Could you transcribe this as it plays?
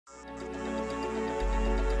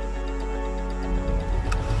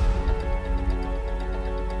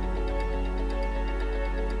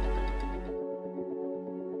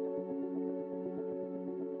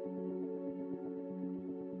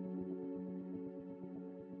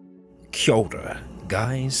Kia ora,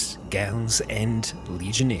 guys, gals, and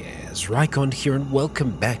legionnaires. Rycon here, and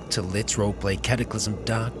welcome back to Let's Roleplay Cataclysm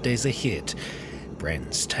Dark Days Ahead,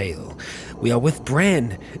 Bran's Tale. We are with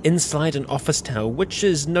Bran inside an office tower, which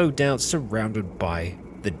is no doubt surrounded by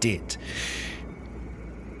the dead.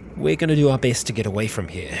 We're going to do our best to get away from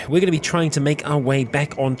here. We're going to be trying to make our way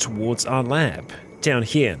back on towards our lab, down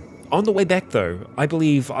here. On the way back though, I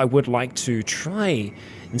believe I would like to try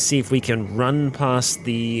and see if we can run past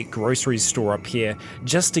the grocery store up here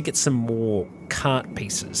just to get some more cart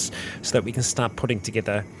pieces so that we can start putting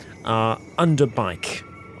together our underbike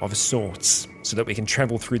of sorts so that we can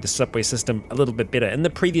travel through the subway system a little bit better. In the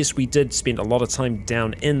previous, we did spend a lot of time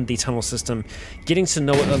down in the tunnel system getting to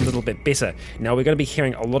know it a little bit better. Now we're going to be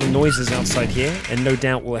hearing a lot of noises outside here, and no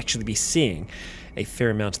doubt we'll actually be seeing a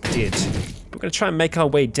fair amount of the dead. We're going to try and make our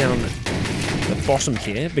way down the bottom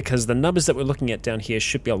here because the numbers that we're looking at down here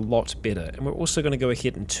should be a lot better. And we're also going to go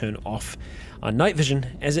ahead and turn off our night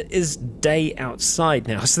vision as it is day outside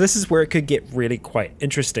now. So this is where it could get really quite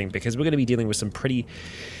interesting because we're going to be dealing with some pretty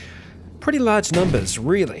large numbers,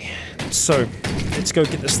 really. So let's go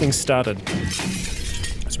get this thing started.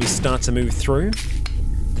 As we start to move through,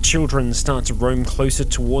 the children start to roam closer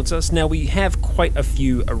towards us. Now we have quite a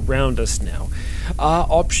few around us now. Our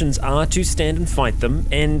options are to stand and fight them,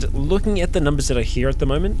 and looking at the numbers that are here at the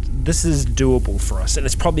moment, this is doable for us, and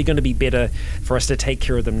it's probably going to be better for us to take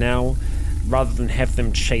care of them now rather than have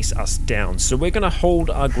them chase us down. So we're going to hold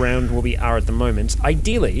our ground where we are at the moment.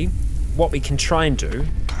 Ideally, what we can try and do,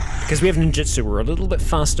 because we have ninjutsu, we're a little bit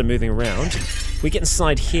faster moving around. We get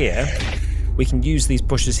inside here, we can use these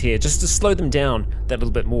bushes here just to slow them down that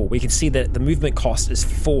little bit more. We can see that the movement cost is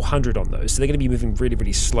 400 on those, so they're going to be moving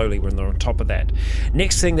really slowly when they're on top of that.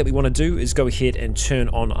 Next thing that we want to do is go ahead and turn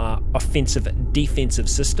on our offensive-defensive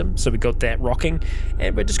system. So we got that rocking,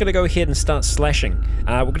 and we're just going to go ahead and start slashing.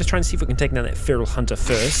 We're going to try and see if we can take down that feral hunter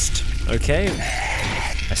first. Okay,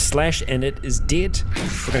 a slash and it is dead.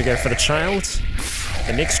 We're going to go for the child,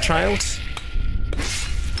 the next child.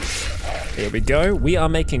 There we go. We are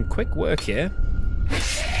making quick work here.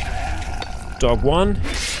 Dog 1,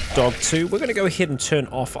 dog 2. We're going to go ahead and turn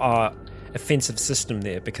off our offensive system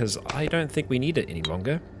there because I don't think we need it any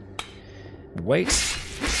longer. Wait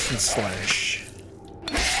and slash.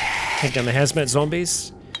 Take down the hazmat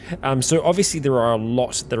zombies. So obviously there are a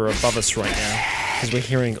lot that are above us right now because we're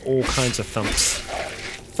hearing all kinds of thumps.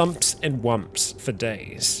 Thumps and wumps for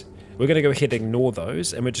days. We're going to go ahead and ignore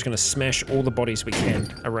those, and we're just going to smash all the bodies we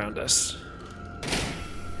can around us.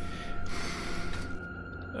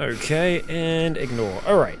 Okay, and ignore.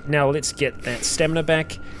 Alright, now let's get that stamina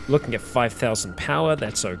back. Looking at 5,000 power,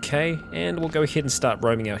 that's okay. And we'll go ahead and start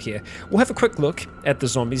roaming out here. We'll have a quick look at the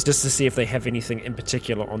zombies just to see if they have anything in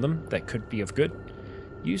particular on them that could be of good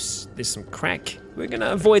use. There's some crack. We're going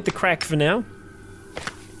to avoid the crack for now.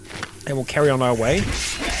 And we'll carry on our way.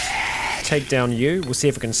 Take down you. We'll see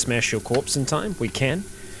if we can smash your corpse in time. We can.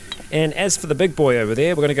 And as for the big boy over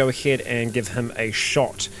there, we're going to go ahead and give him a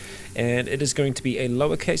shot. And it is going to be a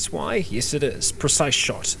lowercase y. Yes, it is. Precise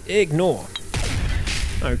shot. Ignore.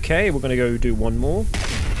 Okay, we're going to go do one more.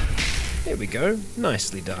 There we go.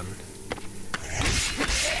 Nicely done.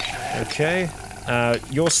 Okay.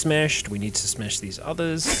 You're smashed. We need to smash these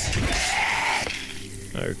others.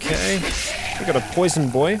 Okay. We got a poison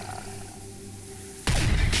boy.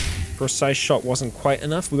 Precise shot wasn't quite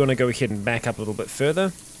enough. We're going to go ahead and back up a little bit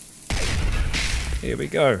further. Here we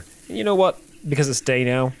go. And you know what? Because it's day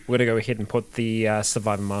now, we're going to go ahead and put the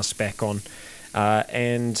survivor mask back on.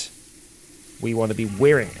 And we want to be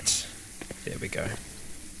wearing it. There we go.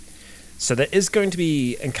 So that is going to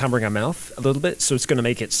be encumbering our mouth a little bit. So it's going to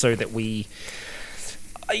make it so that we,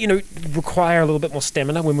 require a little bit more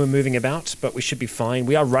stamina when we're moving about. But we should be fine.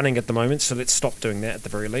 We are running at the moment, so let's stop doing that at the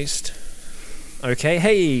very least. Okay,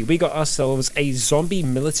 hey, we got ourselves a zombie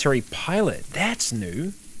military pilot. That's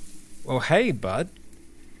new. Well, hey, bud.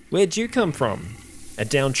 Where'd you come from? A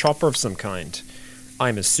down chopper of some kind,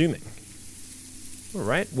 I'm assuming.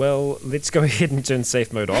 Alright, well, let's go ahead and turn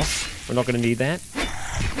safe mode off. We're not going to need that.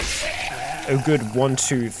 A good 1,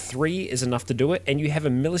 2, 3 is enough to do it. And you have a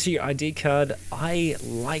military ID card. I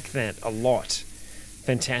like that a lot.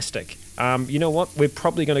 Fantastic. You know what? We're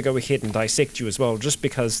probably going to go ahead and dissect you as well, just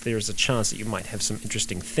because there's a chance that you might have some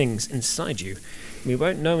interesting things inside you. We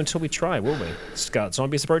won't know until we try, will we? Scarred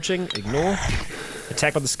zombies approaching. Ignore.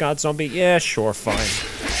 Attack with the scarred zombie. Yeah, sure, fine.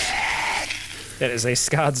 That is a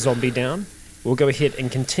scarred zombie down. We'll go ahead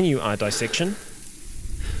and continue our dissection.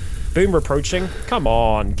 Boomer approaching. Come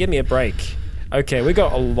on, give me a break. Okay, we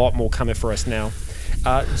got a lot more coming for us now.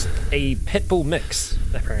 A pit bull mix.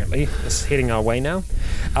 apparently, is heading our way now.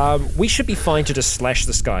 We should be fine to just slash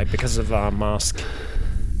this guy because of our mask.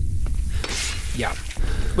 Yeah,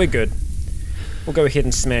 we're good. We'll go ahead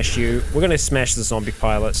and smash you. We're going to smash the zombie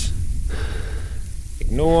pilot.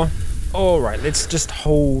 Ignore. Alright, let's just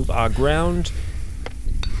hold our ground.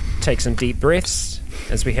 Take some deep breaths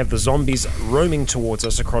as we have the zombies roaming towards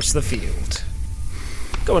us across the field.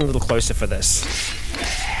 Going a little closer for this.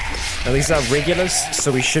 Now these are regulars,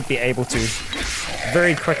 so we should be able to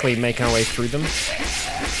very quickly make our way through them.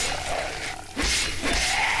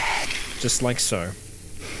 Just like so.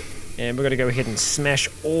 And we're going to go ahead and smash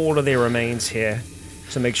all of their remains here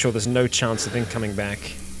to make sure there's no chance of them coming back.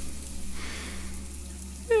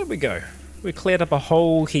 There we go. We cleared up a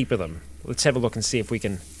whole heap of them. Let's have a look and see if we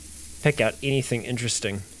can pick out anything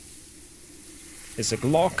interesting. There's a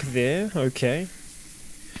Glock there, okay.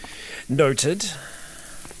 Noted.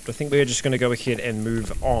 But I think we're just going to go ahead and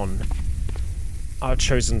move on our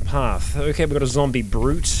chosen path. Okay, we've got a zombie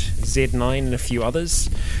brute, Z9 and a few others.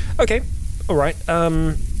 Okay, alright.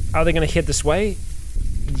 Are they going to head this way?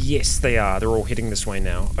 Yes, they are. They're all heading this way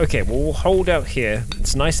now. Okay, well, we'll hold out here.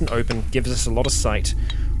 It's nice and open, gives us a lot of sight.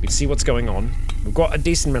 We can see what's going on. We've got a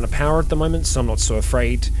decent amount of power at the moment, so I'm not so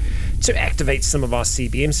afraid to activate some of our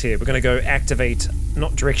CBMs here. We're going to go activate,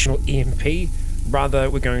 not directional EMP, rather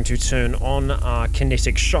we're going to turn on our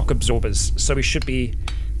kinetic shock absorbers. So we should be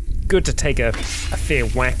good to take a fair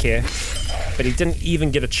whack here. But he didn't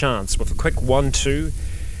even get a chance. With a quick 1-2,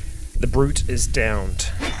 the brute is downed.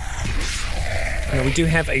 Now we do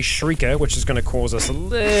have a shrieker, which is going to cause us a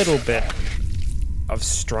little bit of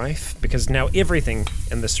strife, because now everything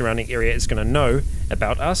in the surrounding area is going to know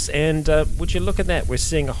about us, and would you look at that, we're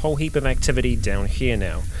seeing a whole heap of activity down here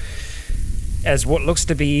now, as what looks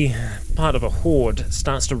to be part of a horde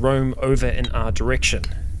starts to roam over in our direction.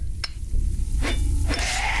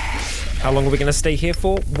 How long are we going to stay here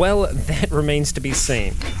for? Well, that remains to be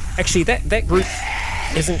seen. Actually, that group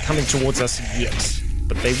isn't coming towards us yet,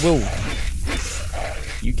 but they will.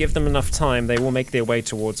 You give them enough time, they will make their way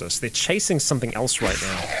towards us. They're chasing something else right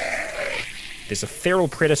now. There's a feral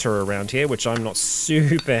predator around here, which I'm not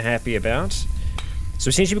super happy about. So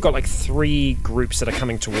essentially we've got like 3 groups that are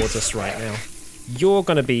coming towards us right now. You're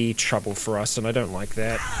going to be trouble for us, and I don't like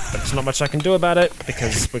that. But there's not much I can do about it,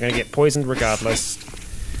 because we're going to get poisoned regardless.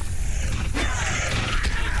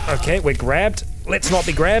 Okay, we're grabbed. Let's not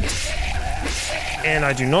be grabbed. And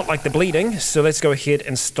I do not like the bleeding, so let's go ahead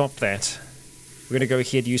and stop that. We're going to go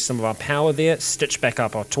ahead, use some of our power there, stitch back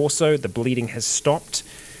up our torso. The bleeding has stopped.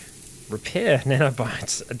 Repair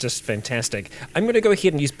nanobites are just fantastic. I'm going to go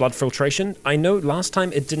ahead and use blood filtration. I know last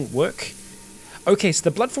time it didn't work. Okay, so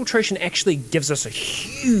the blood filtration actually gives us a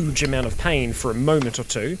huge amount of pain for a moment or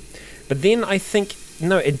two. But then I think,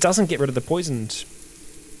 no, it doesn't get rid of the poisoned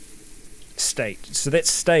state. So that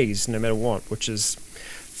stays no matter what, which is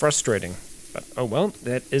frustrating. But oh well,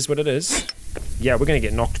 that is what it is. Yeah, we're going to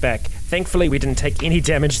get knocked back. Thankfully, we didn't take any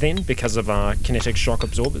damage then because of our kinetic shock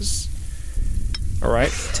absorbers.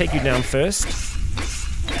 Alright, take you down first.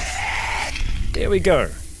 There we go.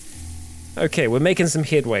 Okay, we're making some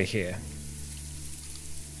headway here.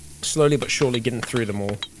 Slowly but surely getting through them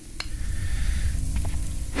all.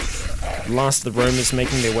 Last of the roamers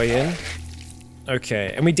making their way in.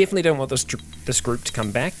 Okay, and we definitely don't want this group to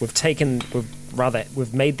come back.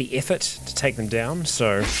 We've made the effort to take them down,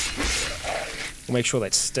 so we'll make sure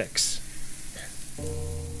that sticks.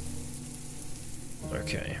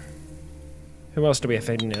 Okay. Who else do we have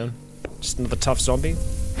heading down? Just another tough zombie?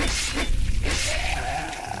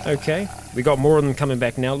 Okay. We got more of them coming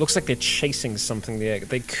back now. Looks like they're chasing something there.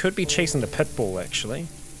 They could be chasing the pit bull, actually.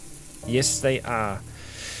 Yes, they are.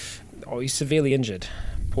 Oh, he's severely injured.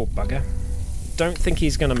 Poor bugger. Don't think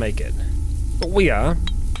he's going to make it. But we are.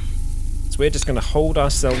 So we're just going to hold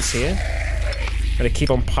ourselves here. Going to keep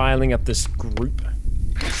on piling up this group.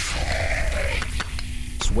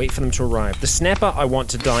 Just wait for them to arrive. The snapper I want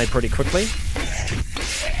to die pretty quickly.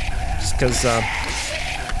 Just because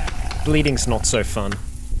bleeding's not so fun.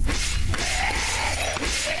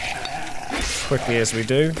 Quickly as we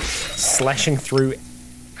do. Slashing through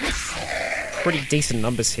pretty decent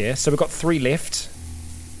numbers here. So we've got 3 left.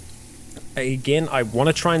 Again, I want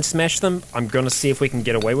to try and smash them. I'm going to see if we can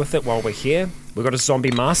get away with it while we're here. We've got a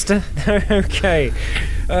zombie master. Okay.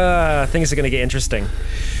 Things are going to get interesting.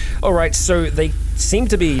 Alright, so they seem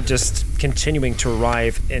to be just continuing to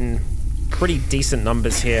arrive in pretty decent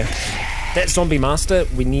numbers here. That zombie master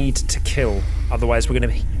we need to kill. Otherwise we're going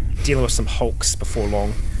to be dealing with some hulks before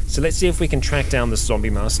long. So let's see if we can track down this zombie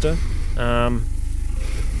master.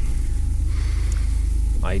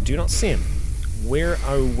 I do not see him. Where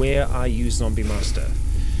are you, zombie master?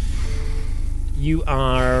 You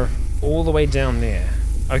are all the way down there.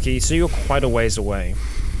 Okay, so you're quite a ways away.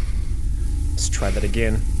 Let's try that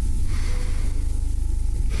again.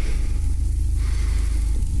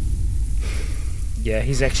 Yeah,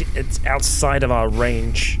 he's actually, it's outside of our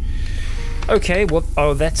range. Okay, well,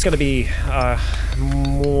 oh, that's gonna be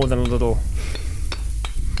more than a little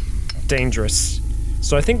dangerous.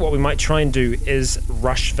 So I think what we might try and do is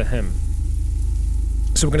rush for him.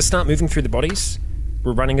 So we're gonna start moving through the bodies.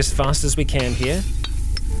 We're running as fast as we can here.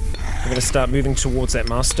 We're gonna start moving towards that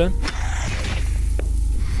master.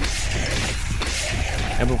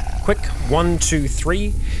 And we'll quick, 1, 2,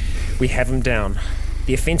 3, we have him down.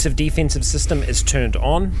 The offensive-defensive system is turned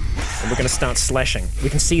on, and we're going to start slashing. We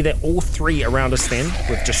can see that all 3 around us then,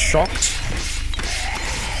 we've just shocked.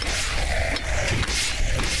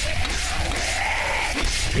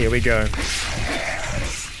 Here we go.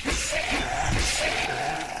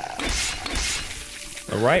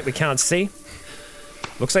 Alright, we can't see.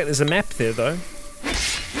 Looks like there's a map there, though.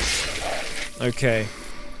 Okay.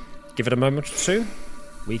 Give it a moment or two.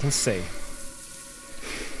 We can see.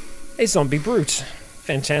 A zombie brute.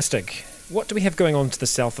 Fantastic. What do we have going on to the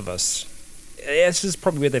south of us? This is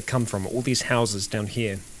probably where they've come from, all these houses down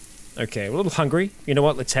here. Okay, we're a little hungry. You know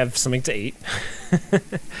what, let's have something to eat.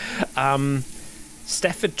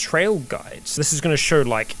 Stafford Trail Guide. So this is going to show,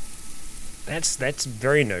 like, that's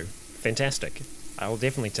very new. Fantastic. I'll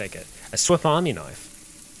definitely take it. A Swift Army Knife.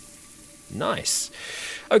 Nice.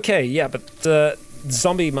 Okay, yeah, but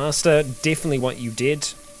Zombie Master, definitely want you dead.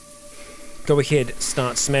 Go ahead,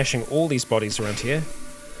 start smashing all these bodies around here.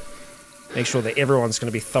 Make sure that everyone's going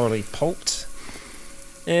to be thoroughly pulped.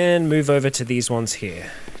 And move over to these ones here.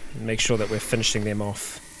 Make sure that we're finishing them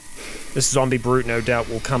off. This zombie brute, no doubt,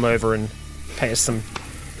 will come over and pay us some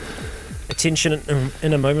attention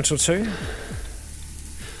in a moment or two.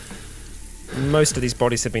 Most of these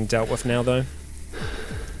bodies have been dealt with now, though.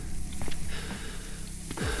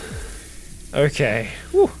 Okay.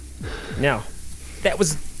 Whew. Now, that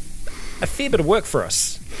was a fair bit of work for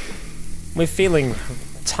us. We're feeling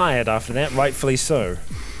tired after that, rightfully so.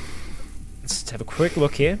 Let's have a quick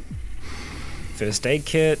look here. First aid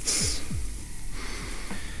kits.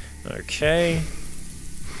 Okay.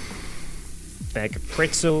 Bag of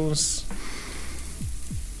pretzels.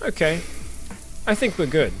 Okay. I think we're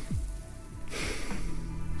good.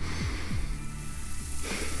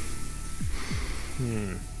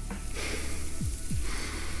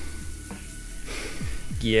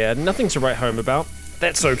 Yeah, nothing to write home about.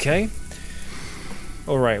 That's okay.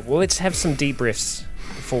 Alright, well, let's have some deep breaths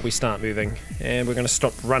before we start moving. And we're going to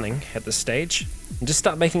stop running at this stage and just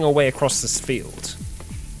start making our way across this field.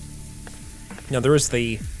 Now, there is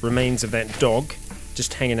the remains of that dog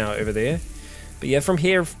just hanging out over there. But yeah, from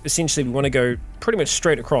here, essentially, we want to go pretty much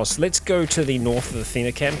straight across. Let's go to the north of the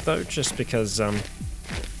Athena camp, though, just because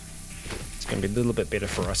it's going to be a little bit better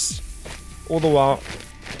for us. All the while,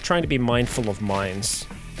 trying to be mindful of mines.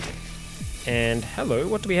 And hello,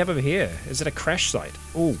 what do we have over here? Is it a crash site?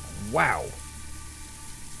 Oh, wow.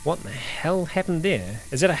 What the hell happened there?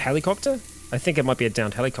 Is it a helicopter? I think it might be a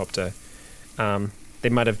downed helicopter. They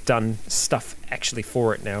might have done stuff actually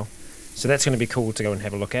for it now. So that's going to be cool to go and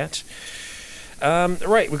have a look at.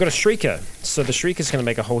 Right, we've got a Shrieker. So the Shrieker's going to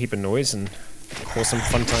make a whole heap of noise and cause some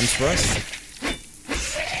fun times for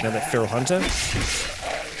us. Now that Feral Hunter.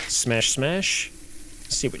 Smash, smash.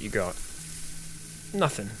 Let's see what you got.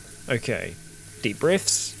 Nothing. Okay. Deep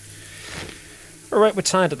breaths. Alright, we're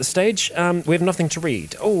tired at the stage. We have nothing to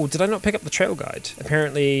read. Oh, did I not pick up the trail guide?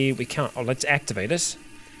 Apparently we can't. Oh, let's activate it.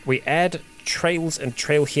 We add trails and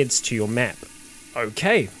trailheads to your map.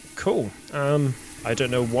 Okay, cool. I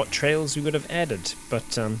don't know what trails we would have added,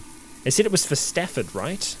 but it said it was for Stafford,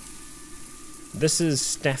 right? This is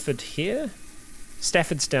Stafford here?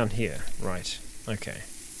 Stafford's down here, right. Okay.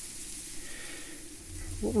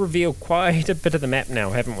 We'll reveal quite a bit of the map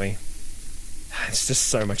now, haven't we? It's just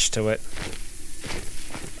so much to it.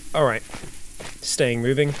 Alright. Staying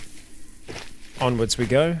moving. Onwards we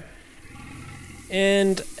go.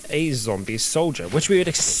 And a zombie soldier, which we would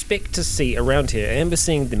expect to see around here. And we're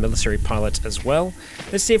seeing the military pilot as well.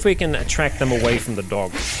 Let's see if we can attract them away from the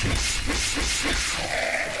dog.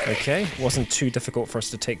 Okay, wasn't too difficult for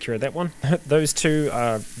us to take care of that one. Those two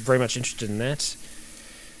are very much interested in that.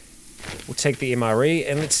 We'll take the MRE,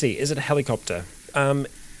 and let's see, is it a helicopter?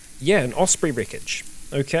 Yeah, an Osprey wreckage.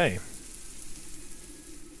 Okay.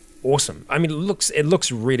 Awesome. I mean, it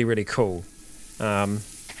looks really, really cool. I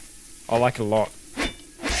like it a lot.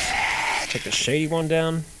 Take the shady one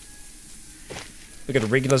down. We've got a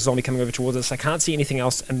regular zombie coming over towards us. I can't see anything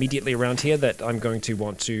else immediately around here that I'm going to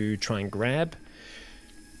want to try and grab.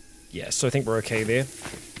 Yeah, so I think we're okay there.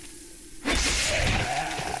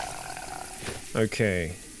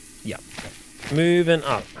 Okay. Yep. Moving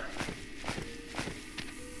up.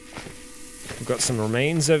 We've got some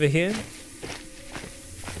remains over here.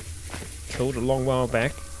 Killed a long while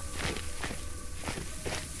back.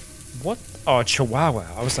 What? Oh, Chihuahua.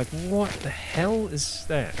 I was like, what the hell is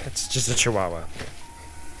that? It's just a Chihuahua.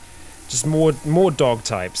 Just more dog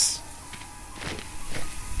types.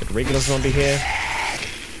 Got a regular zombie here.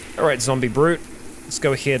 Alright, zombie brute. Let's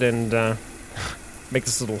go ahead and make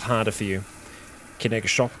this a little harder for you. Kinetic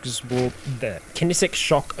shock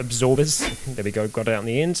absorbers. There we go, got it out in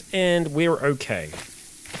the end. And we're okay.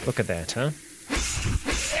 Look at that, huh?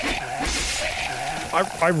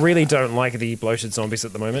 I really don't like the bloated zombies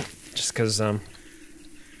at the moment. Just because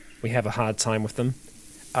we have a hard time with them.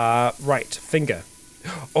 Right, finger.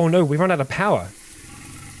 Oh no, we run out of power.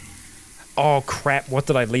 Oh crap, what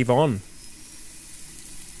did I leave on?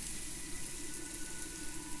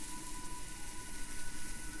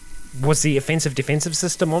 Was the offensive-defensive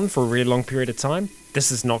system on for a really long period of time?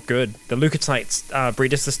 This is not good. The Leukocyte's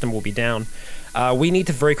breeder system will be down. We need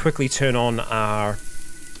to very quickly turn on our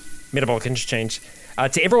metabolic interchange.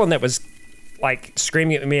 To everyone that was like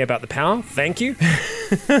screaming at me about the power, thank you.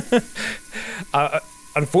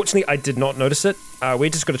 Unfortunately, I did not notice it. We're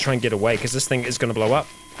just going to try and get away because this thing is going to blow up.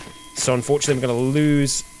 So unfortunately, I'm going to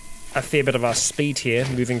lose a fair bit of our speed here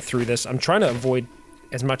moving through this. I'm trying to avoid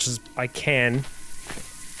as much as I can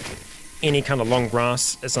any kind of long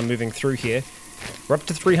grass as I'm moving through here. We're up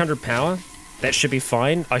to 300 power. That should be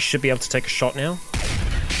fine. I should be able to take a shot now.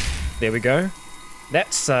 There we go.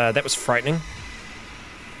 That was frightening.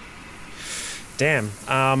 Damn.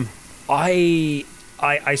 I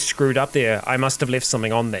screwed up there. I must have left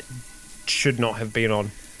something on that should not have been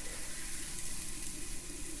on.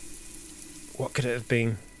 What could it have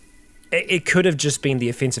been? It could have just been the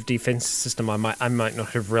offensive-defense system. I might not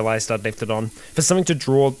have realized I'd left it on. For something to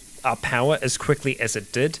draw our power as quickly as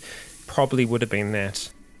it did, probably would have been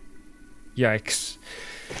that. Yikes.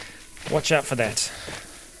 Watch out for that.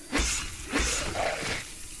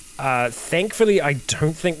 Thankfully, I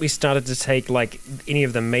don't think we started to take, like, any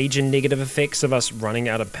of the major negative effects of us running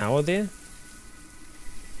out of power there.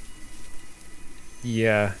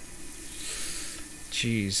 Yeah.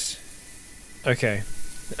 Jeez. Okay.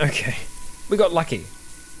 Okay. We got lucky.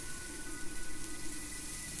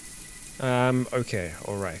 Okay,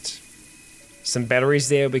 alright. Some batteries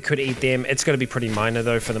there, we could eat them. It's going to be pretty minor,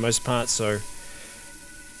 though, for the most part, so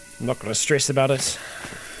I'm not going to stress about it.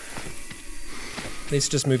 Let's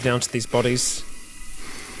just move down to these bodies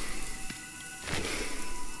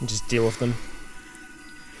and just deal with them.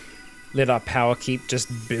 Let our power keep just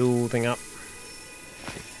building up.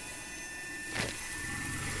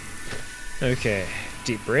 Okay,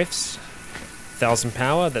 deep breaths. 1000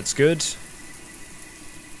 power, that's good.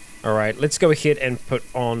 Alright, let's go ahead and put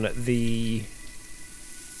on the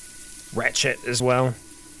ratchet as well.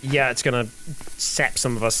 Yeah, it's gonna sap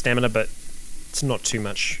some of our stamina, but it's not too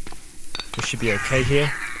much. We should be okay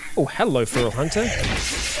here. Oh, hello, Feral Hunter.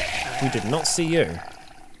 We did not see you.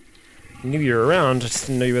 Knew you were around, I just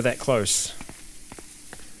didn't know you were that close.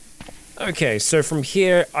 Okay, so from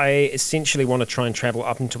here, I essentially want to try and travel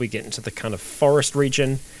up until we get into the kind of forest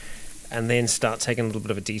region, and then start taking a little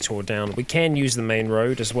bit of a detour down. We can use the main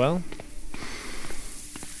road as well.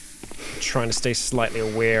 Trying to stay slightly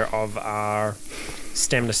aware of our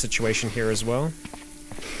stamina situation here as well.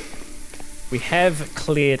 We have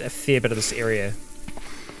cleared a fair bit of this area.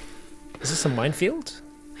 Is this a minefield?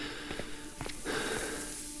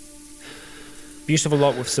 Beautiful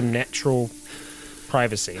lot with some natural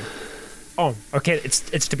privacy. Oh, okay,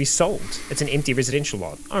 it's to be sold. It's an empty residential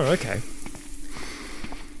lot. Oh, okay.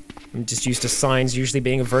 I'm just used to signs usually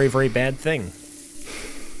being a very, very bad thing.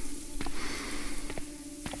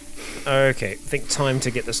 Okay, I think time to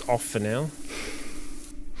get this off for now.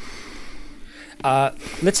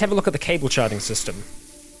 Let's have a look at the cable charging system.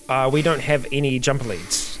 We don't have any jumper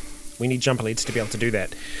leads. We need jumper leads to be able to do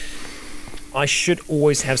that. I should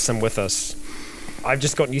always have some with us. I've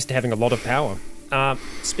just gotten used to having a lot of power.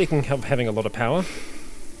 Speaking of having a lot of power,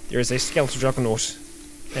 there is a skeletal juggernaut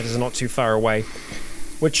that is not too far away,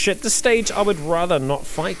 which at this stage I would rather not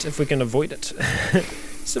fight if we can avoid it.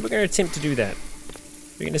 So we're going to attempt to do that.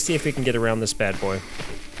 We're going to see if we can get around this bad boy.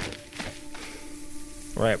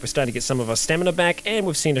 Alright, we're starting to get some of our stamina back, and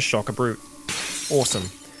we've seen a shocker brute.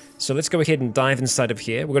 Awesome. So let's go ahead and dive inside of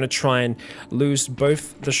here. We're going to try and lose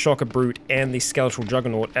both the shocker brute and the skeletal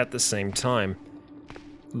juggernaut at the same time.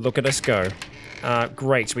 Look at us go.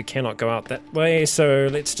 Great, we cannot go out that way, so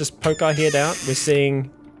let's just poke our head out. We're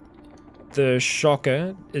seeing The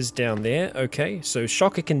shocker is down there. Okay, so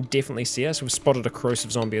shocker can definitely see us. We've spotted a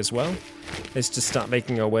corrosive zombie as well. Let's just start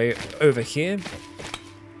making our way over here.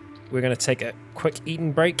 We're going to take a quick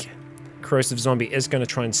eating break. Corrosive zombie is going to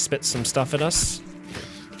try and spit some stuff at us.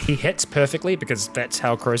 He hits perfectly because that's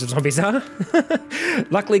how corrosive zombies are.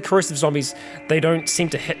 Luckily, corrosive zombies, they don't seem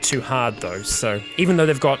to hit too hard though, so even though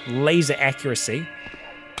they've got laser accuracy,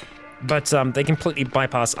 but they completely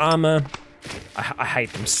bypass armor. I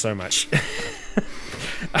hate them so much.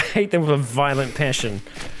 I hate them with a violent passion.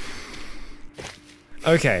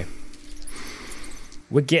 Okay.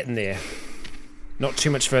 We're getting there. Not too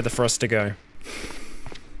much further for us to go.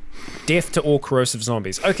 Death to all corrosive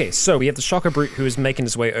zombies. Okay, so we have the shocker brute who is making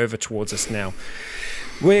his way over towards us now.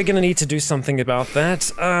 We're gonna need to do something about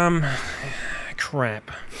that.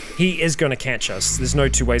 Crap. He is gonna catch us. There's no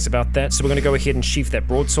two ways about that. So we're gonna go ahead and sheath that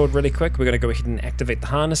broadsword really quick. We're gonna go ahead and activate the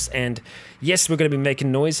harness. And yes, we're gonna be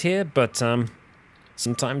making noise here, but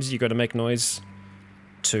sometimes you gotta make noise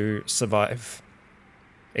to survive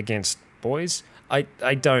against boys.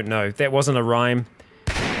 I don't know. That wasn't a rhyme.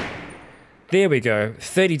 There we go.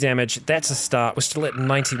 30 damage. That's a start. We're still at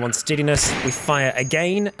 91 steadiness. We fire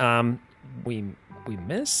again. We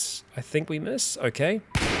miss? I think we miss. Okay.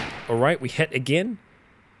 Alright, we hit again.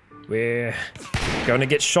 We're going to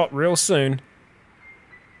get shot real soon.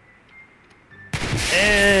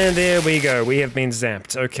 And there we go. We have been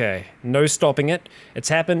zapped. Okay. No stopping it. It's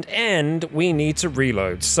happened, and we need to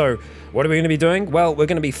reload. So, what are we going to be doing? Well, we're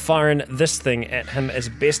going to be firing this thing at him as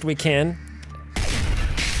best we can.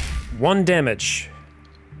 1 damage.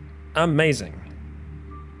 Amazing.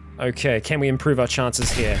 Okay, can we improve our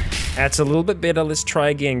chances here? That's a little bit better. Let's try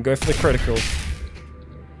again. Go for the critical.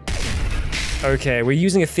 Okay, we're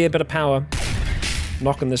using a fair bit of power.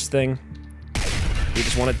 Knocking this thing. We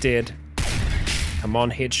just want it dead. Come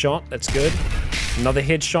on, headshot. That's good. Another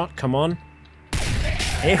headshot. Come on.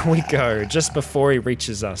 There we go. Just before he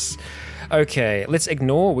reaches us. Okay, let's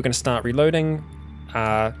ignore. We're going to start reloading.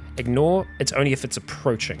 Ignore. It's only if it's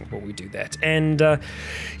approaching will we do that. And,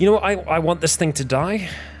 you know what? I want this thing to die.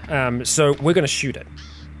 So we're going to shoot it.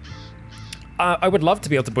 I would love to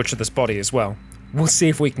be able to butcher this body as well. We'll see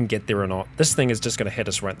if we can get there or not. This thing is just going to hit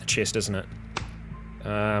us right in the chest, isn't it?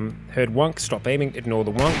 Heard wonk. Stop aiming. Ignore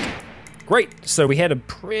the wonk. Great. So we had a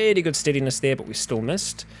pretty good steadiness there, but we still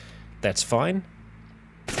missed. That's fine.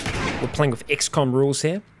 We're playing with XCOM rules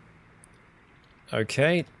here.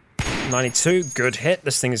 Okay. 92, good hit.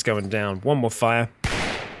 This thing is going down. One more fire.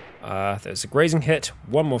 There's a grazing hit.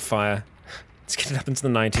 One more fire. Let's get it up into the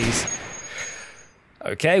 90s.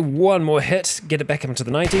 Okay, one more hit. Get it back up into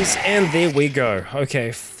the 90s. And there we go.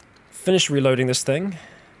 Okay, finish reloading this thing.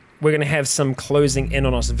 We're going to have some closing in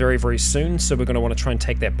on us very, very soon. So we're going to want to try and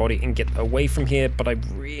take that body and get away from here. But I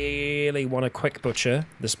really want to quick butcher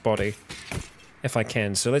this body if I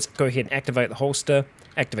can. So let's go ahead and activate the holster.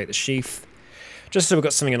 Activate the sheath. Just so we've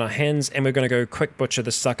got something in our hands, and we're going to go quick butcher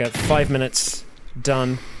the sucker. 5 minutes,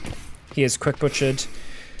 done. He is quick butchered.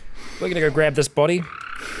 We're going to go grab this body,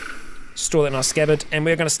 store that in our scabbard, and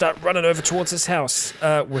we're going to start running over towards this house,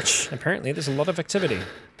 which apparently there's a lot of activity.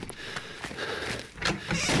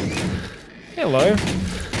 Hello.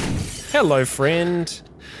 Hello, friend.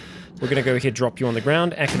 We're going to go ahead, drop you on the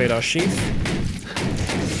ground, activate our sheath.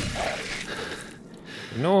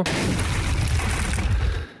 Ignore.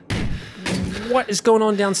 What is going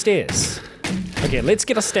on downstairs? Okay, let's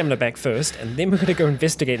get our stamina back first, and then we're going to go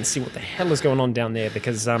investigate and see what the hell is going on down there,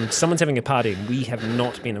 because someone's having a party and we have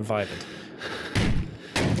not been invited.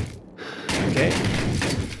 Okay.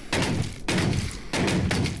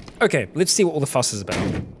 Okay, let's see what all the fuss is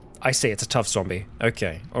about. I see, it's a tough zombie.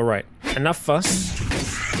 Okay, alright. Enough fuss.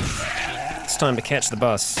 It's time to catch the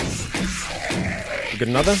bus. We got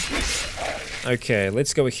another? Okay,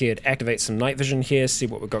 let's go ahead, activate some night vision here, see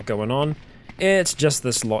what we've got going on. It's just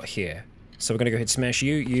this lot here. So we're going to go ahead and smash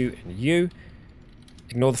you, you, and you.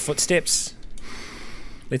 Ignore the footsteps.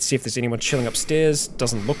 Let's see if there's anyone chilling upstairs.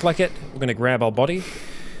 Doesn't look like it. We're going to grab our body,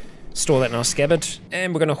 store that in our scabbard,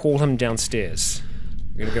 and we're going to haul him downstairs.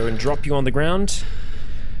 We're going to go and drop you on the ground.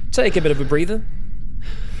 Take a bit of a breather.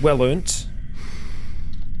 Well earned.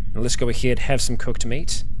 Now let's go ahead, have some cooked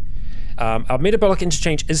meat. Our metabolic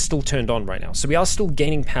interchange is still turned on right now, so we are still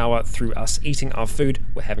gaining power through us eating our food.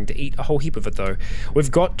 We're having to eat a whole heap of it though.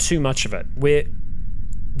 We've got too much of it.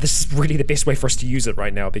 This is really the best way for us to use it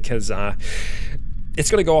right now, because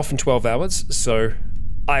it's going to go off in 12 hours, so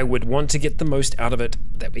I would want to get the most out of it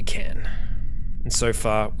that we can. And so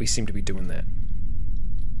far, we seem to be doing that.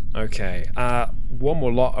 Okay, one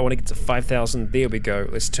more lot. I want to get to 5,000. There we go.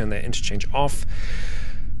 Let's turn that interchange off.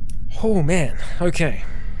 Oh man, okay.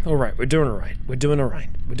 Alright, we're doing alright. We're doing alright.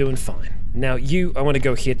 We're doing fine. Now you, I want to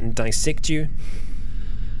go ahead and dissect you.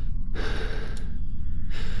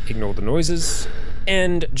 Ignore the noises.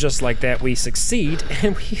 And just like that, we succeed,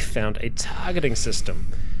 and we found a targeting system.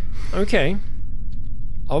 Okay.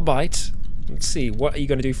 I'll bite. Let's see, what are you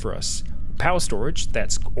going to do for us? Power storage,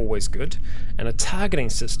 that's always good, and a targeting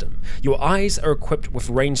system. Your eyes are equipped with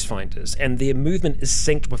rangefinders, and their movement is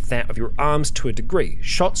synced with that of your arms to a degree.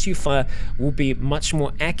 Shots you fire will be much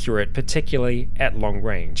more accurate, particularly at long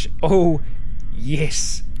range. Oh,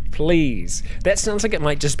 yes, please. That sounds like it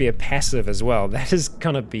might just be a passive as well. That is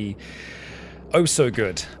gonna be oh so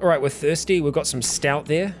good. Alright, we're thirsty, we've got some stout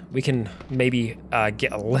there. We can maybe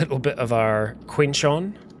get a little bit of our quench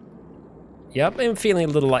on. Yep, I'm feeling a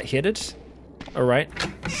little lightheaded. Alright,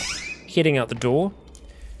 heading out the door.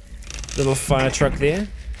 Little fire truck there.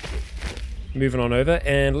 Moving on over,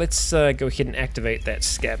 and let's go ahead and activate that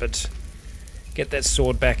scabbard. Get that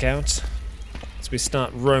sword back out as we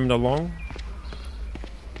start roaming along.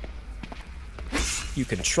 You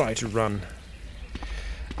can try to run.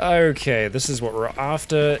 Okay, this is what we're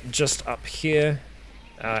after, just up here.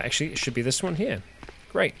 Actually, it should be this one here.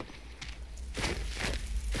 Great.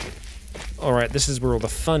 Alright, this is where all the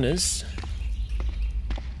fun is.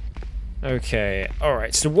 Okay,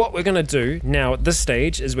 alright, so what we're gonna do now at this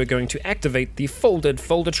stage is we're going to activate the folded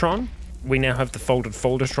Foldertron. We now have the folded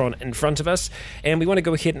Foldertron in front of us, and we want to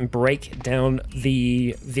go ahead and break down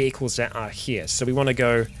the vehicles that are here. So we want to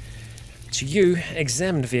go to you,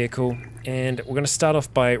 examine vehicle, and we're going to start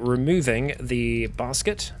off by removing the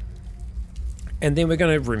basket, and then we're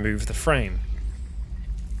going to remove the frame.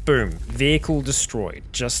 Boom, vehicle destroyed,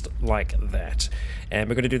 just like that. And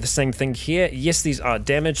we're going to do the same thing here. Yes, these are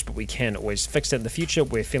damaged, but we can always fix that in the future.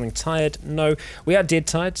 We're feeling tired. No, we are dead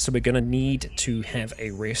tired, so we're going to need to have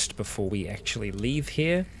a rest before we actually leave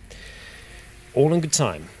here. All in good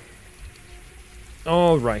time.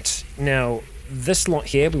 Alright, now this lot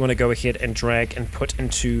here, we want to go ahead and drag and put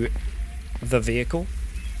into the vehicle.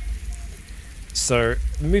 So,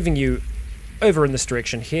 moving you over in this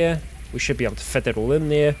direction here. We should be able to fit that all in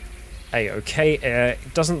there. A-okay.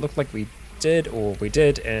 It doesn't look like we did, or we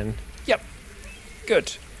did, and yep. Good.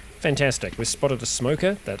 Fantastic. We spotted a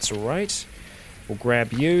smoker. That's alright. We'll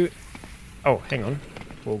grab you. Oh, hang on.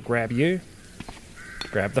 We'll grab you.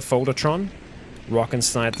 Grab the Foldertron. Rock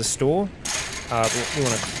inside the store. We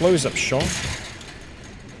want a close-up shot.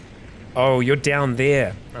 Oh, you're down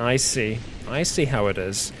there. I see. I see how it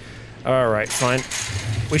is. Alright, fine.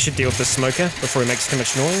 We should deal with the smoker before he makes too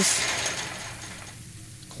much noise.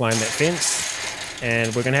 Climb that fence, and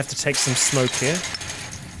we're going to have to take some smoke here.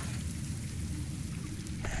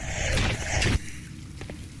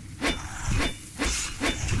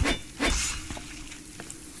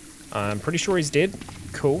 I'm pretty sure he's dead.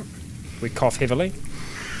 Cool. We cough heavily.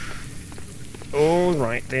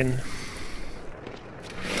 Alright then.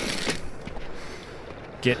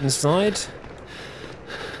 Get inside.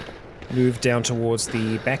 Move down towards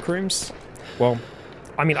the back rooms. Well,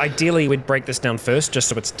 I mean, ideally we'd break this down first, just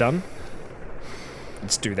so it's done.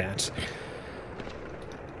 Let's do that.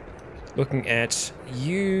 Looking at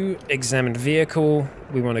you, examined vehicle.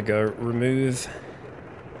 We want to go remove.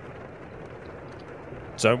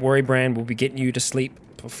 Don't worry, Bran, we'll be getting you to sleep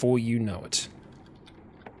before you know it.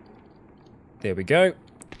 There we go.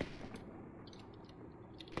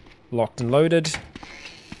 Locked and loaded.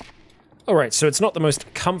 Alright, so it's not the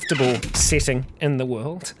most comfortable setting in the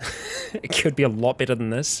world. It could be a lot better than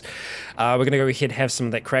this. We're going to go ahead and have some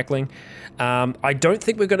of that crackling. I don't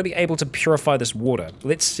think we're going to be able to purify this water.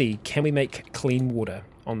 Let's see, can we make clean water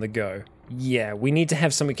on the go? Yeah, we need to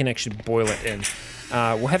have something we can actually boil it in.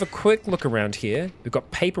 We'll have a quick look around here. We've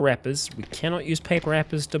got paper wrappers. We cannot use paper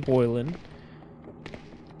wrappers to boil in.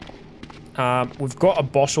 We've got a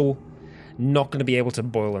bottle. Not going to be able to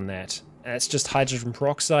boil in that. That's just hydrogen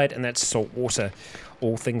peroxide, and that's salt water.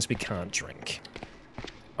 All things we can't drink.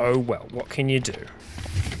 Oh well, what can you do?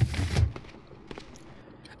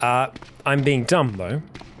 I'm being dumb, though.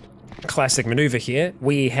 Classic maneuver here.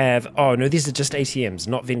 We have... Oh, no, these are just ATMs,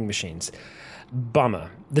 not vending machines.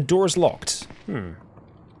 Bummer. The door is locked.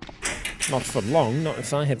 Not for long, not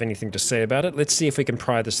if I have anything to say about it. Let's see if we can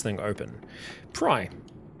pry this thing open. Pry.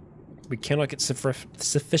 We cannot get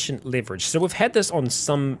sufficient leverage. So we've had this on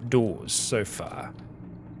some doors so far.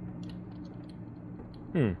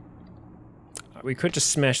 We could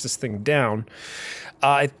just smash this thing down.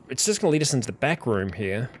 It's just going to lead us into the back room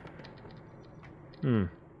here.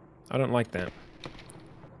 I don't like that.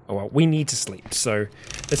 Oh well, we need to sleep, so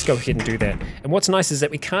let's go ahead and do that. And what's nice is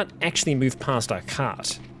that we can't actually move past our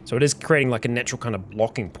cart. So it is creating like a natural kind of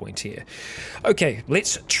blocking point here. Okay,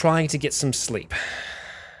 let's try to get some sleep.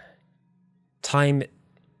 Time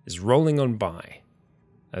is rolling on by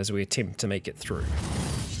as we attempt to make it through.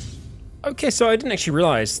 Okay, so I didn't actually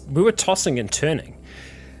realize we were tossing and turning.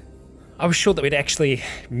 I was sure that we'd actually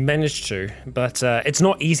managed to, but it's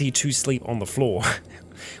not easy to sleep on the floor.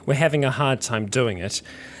 We're having a hard time doing it.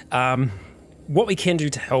 What we can do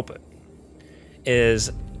to help it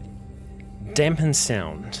is dampen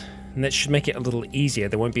sound, and that should make it a little easier.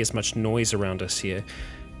 There won't be as much noise around us here.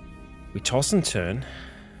 We toss and turn.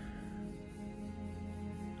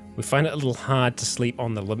 We find it a little hard to sleep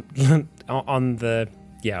on the on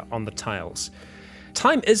the tiles.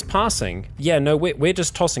 Time is passing. Yeah, no, we're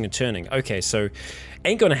just tossing and turning. Okay, so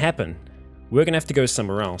ain't gonna happen. We're gonna have to go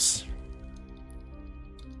somewhere else.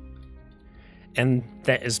 And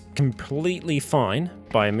that is completely fine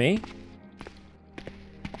by me.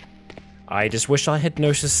 I just wish I had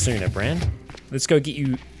noticed sooner, Bran. Let's go get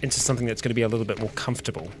you into something that's gonna be a little bit more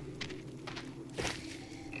comfortable.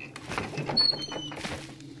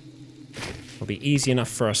 It'll be easy enough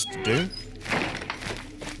for us to do.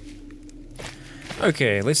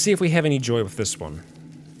 Okay, let's see if we have any joy with this one.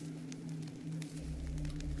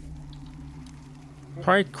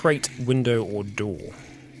 Pry crate, window, or door.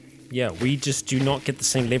 Yeah, we just do not get the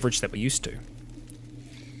same leverage that we used to.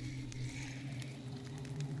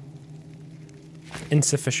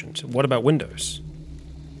 Insufficient. What about windows?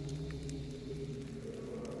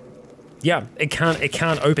 Yeah, it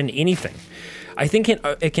can't open anything. I think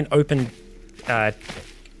it can open. That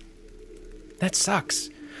sucks.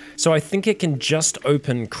 So I think it can just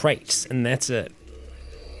open crates, and that's it.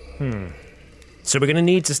 So we're gonna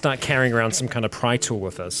need to start carrying around some kind of pry tool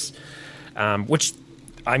with us, which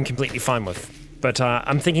I'm completely fine with. But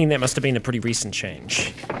I'm thinking that must have been a pretty recent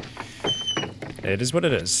change. It is what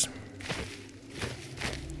it is.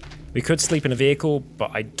 We could sleep in a vehicle,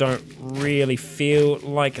 but I don't really feel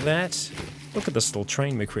like that. Look at this little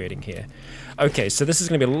train we're creating here. Okay, so this is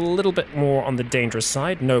gonna be a little bit more on the dangerous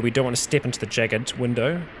side. No, we don't want to step into the jagged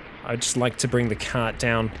window. I'd just like to bring the cart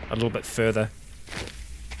down a little bit further.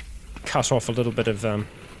 Cut off a little bit of,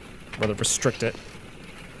 rather restrict it.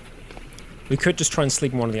 We could just try and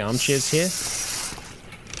sleep in one of the armchairs here.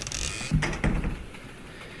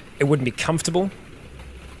 It wouldn't be comfortable.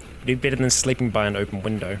 It'd be better than sleeping by an open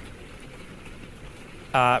window.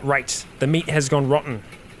 Right, the meat has gone rotten.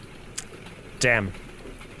 Damn.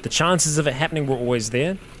 The chances of it happening were always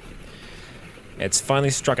there. It's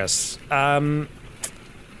finally struck us.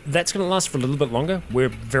 That's going to last for a little bit longer. We're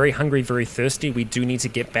very hungry, very thirsty. We do need to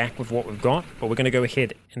get back with what we've got, but we're going to go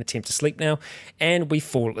ahead and attempt to sleep now, and we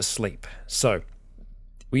fall asleep. So,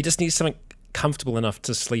 we just need something comfortable enough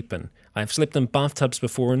to sleep in. I've slept in bathtubs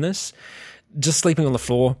before in this. Just sleeping on the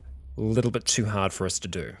floor, a little bit too hard for us to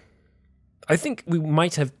do. I think we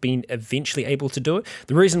might have been eventually able to do it.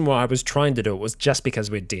 The reason why I was trying to do it was just because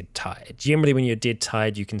we're dead tired. Generally, when you're dead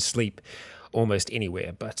tired, you can sleep almost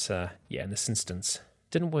anywhere, but yeah, in this instance,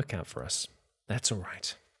 didn't work out for us. That's all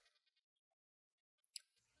right.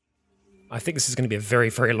 I think this is going to be a very,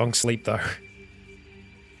 very long sleep, though.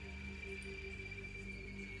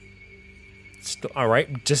 Still, all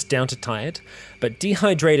right, just down to tired, but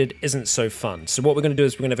dehydrated isn't so fun. So what we're going to do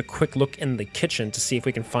is we're going to have a quick look in the kitchen to see if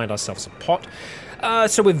we can find ourselves a pot.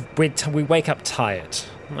 So we wake up tired.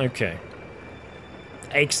 Okay.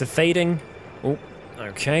 Aches are fading. Oh,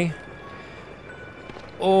 okay.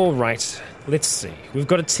 All right. Let's see. We've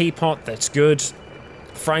got a teapot, that's good.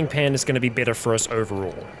 Frying pan is going to be better for us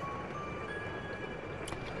overall.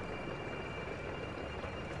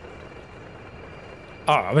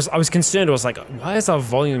 Oh, I was concerned. I was like, why is our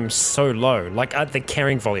volume so low? Like, the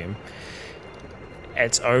carrying volume.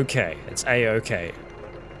 It's okay. It's a-okay.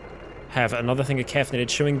 Have another thing of caffeinated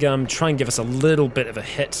chewing gum. Try and give us a little bit of a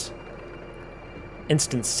hit.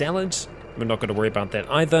 Instant salad. We're not going to worry about that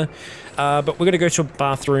either. But we're going to go to a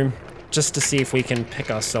bathroom just to see if we can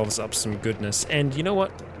pick ourselves up some goodness. And you know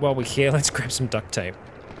what? While we're here, let's grab some duct tape.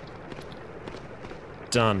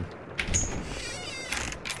 Done.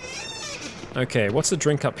 Okay, what's the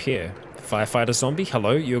drink up here? Firefighter zombie?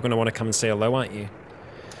 Hello, you're going to want to come and say hello, aren't you?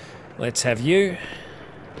 Let's have you.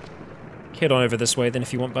 Head on over this way then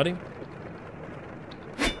if you want, buddy.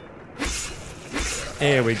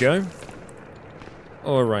 There we go.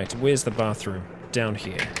 Alright, where's the bathroom? Down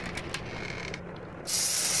here.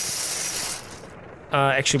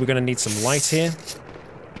 Actually, we're going to need some light here.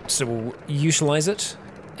 So we'll utilize it.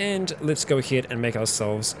 And let's go ahead and make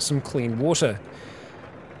ourselves some clean water.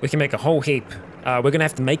 We can make a whole heap. We're going to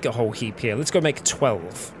have to make a whole heap here. Let's go make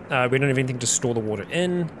 12. We don't have anything to store the water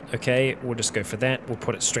in. Okay, we'll just go for that. We'll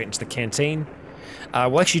put it straight into the canteen.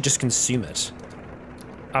 We'll actually just consume it.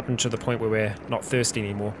 Up until the point where we're not thirsty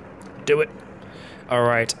anymore. Do it.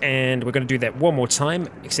 Alright, and we're going to do that one more time,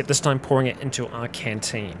 except this time pouring it into our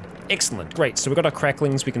canteen. Excellent, great. So we've got our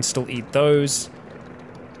cracklings, we can still eat those.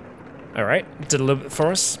 Alright, did a little bit for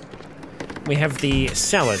us. We have the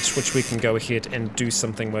salad, which we can go ahead and do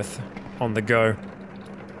something with on the go.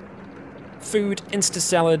 Food,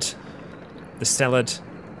 Insta-salad. The salad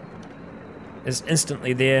is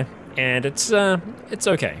instantly there, and it's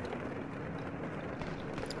okay.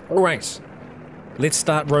 Alright, let's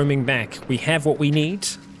start roaming back. We have what we need.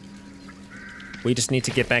 We just need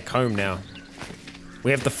to get back home now.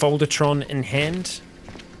 We have the Foldertron in hand.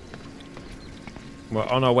 We're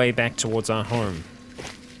on our way back towards our home.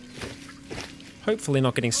 Hopefully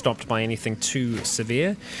not getting stopped by anything too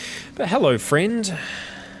severe. But hello, friend.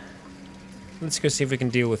 Let's go see if we can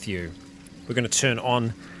deal with you. We're going to turn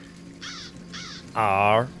on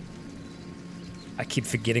our... I keep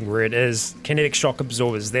forgetting where it is. Kinetic shock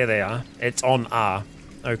absorbers. There they are. It's on R.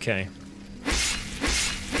 Okay.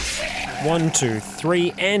 1, 2,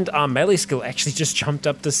 3, and our melee skill actually just jumped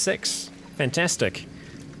up to 6. Fantastic.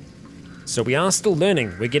 So we are still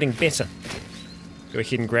learning. We're getting better. Go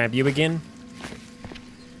ahead and grab you again.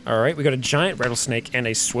 Alright, we got a giant rattlesnake and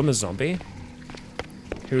a swimmer zombie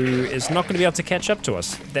who is not going to be able to catch up to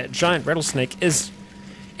us. That giant rattlesnake is...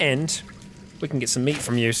 And we can get some meat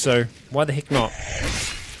from you, so why the heck not?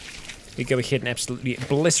 We go ahead and absolutely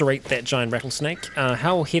obliterate that giant rattlesnake.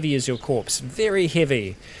 How heavy is your corpse? Very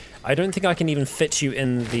heavy. I don't think I can even fit you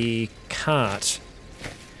in the cart.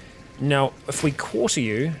 Now, if we quarter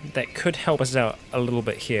you, that could help us out a little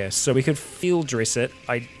bit here. So we could field dress it,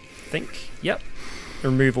 I think. Yep.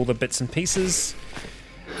 Remove all the bits and pieces.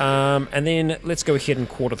 And then let's go ahead and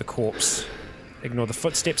quarter the corpse. Ignore the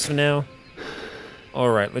footsteps for now.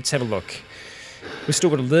 Alright, let's have a look. We've still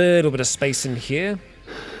got a little bit of space in here.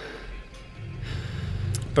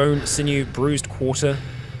 Bone, sinew, bruised quarter.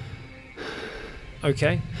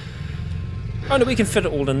 Okay. Oh no, we can fit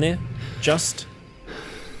it all in there. Just.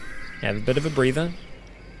 Have a bit of a breather.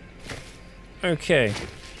 Okay.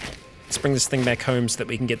 Let's bring this thing back home so that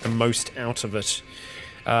we can get the most out of it.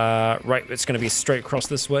 Right, it's going to be straight across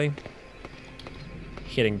this way.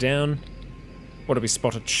 Heading down. What have we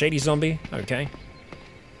spotted? Shady zombie? Okay.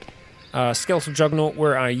 Skeletal Juggernaut,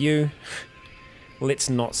 where are you? Let's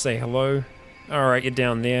not say hello. Alright, you're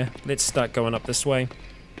down there. Let's start going up this way.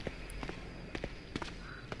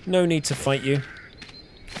 No need to fight you.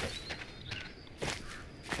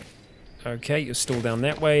 Okay, you're still down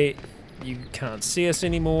that way. You can't see us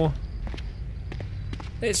anymore.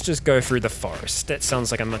 Let's just go through the forest. That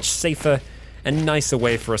sounds like a much safer and nicer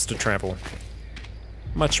way for us to travel.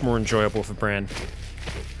 Much more enjoyable for Bran.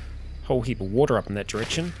 Whole heap of water up in that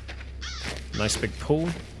direction. Nice big pool.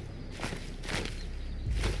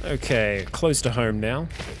 Okay, close to home now.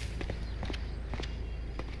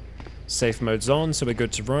 Safe mode's on, so we're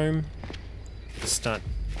good to roam. Start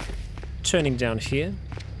turning down here.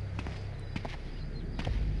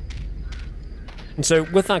 And so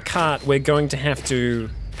with our cart, we're going to have to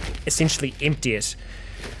essentially empty it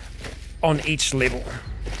on each level.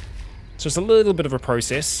 So it's a little bit of a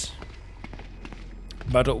process,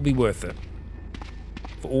 but it'll be worth it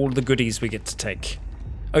for all the goodies we get to take.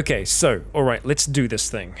 Okay, so, alright, let's do this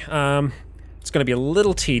thing. It's going to be a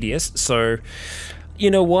little tedious, so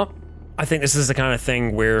you know what? I think this is the kind of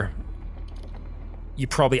thing where you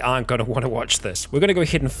probably aren't going to want to watch this. We're going to go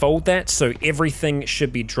ahead and fold that, so everything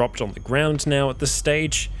should be dropped on the ground now at this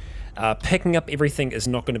stage. Picking up everything is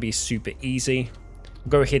not going to be super easy.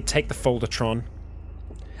 Go ahead, take the Foldertron.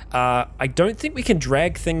 I don't think we can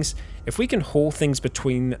drag things. If we can haul things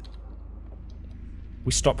between...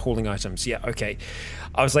 We stop hauling items. Yeah, okay.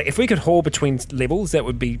 I was like, if we could haul between levels, that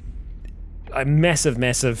would be a massive,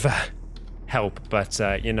 massive help. But,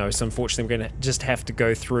 you know, so unfortunately we're going to just have to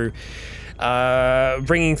go through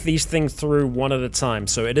bringing these things through one at a time.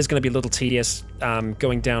 So it is going to be a little tedious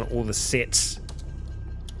going down all the sets.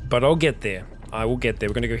 But I'll get there. I will get there.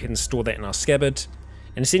 We're going to go ahead and store that in our scabbard.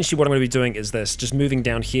 And essentially what I'm going to be doing is this, just moving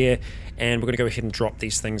down here, and we're going to go ahead and drop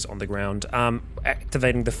these things on the ground.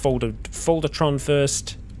 Activating the Foldertron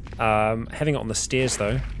first. Having it on the stairs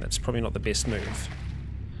though, that's probably not the best move.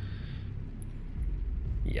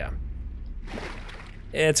 Yeah.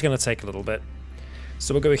 It's going to take a little bit.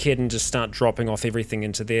 So we'll go ahead and just start dropping off everything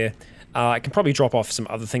into there. I can probably drop off some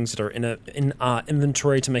other things that are in our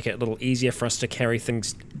inventory to make it a little easier for us to carry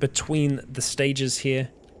things between the stages here.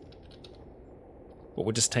 But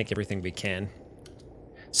we'll just take everything we can.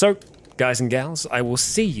 So, guys and gals, I will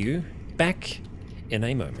see you back in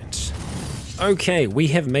a moment. Okay, we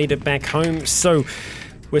have made it back home. So,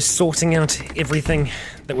 We're sorting out everything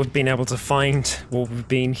that we've been able to find while we've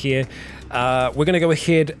been here. We're going to go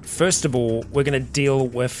ahead, first of all, we're going to deal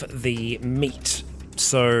with the meat.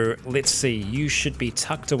 So let's see, you should be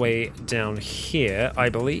tucked away down here, I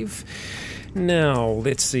believe. Now,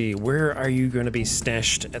 let's see, where are you going to be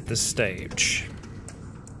stashed at this stage?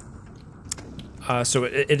 So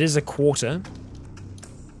it is a quarter.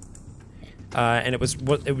 And it was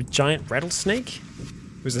giant rattlesnake?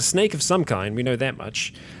 It was a snake of some kind, we know that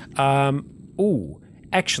much. Ooh,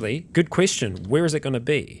 actually, good question. Where is it going to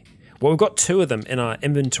be? Well, we've got 2 of them in our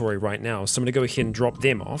inventory right now, so I'm going to go ahead and drop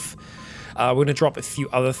them off. We're going to drop a few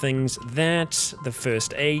other things. The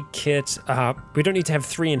first aid kit. We don't need to have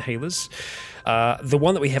 3 inhalers. The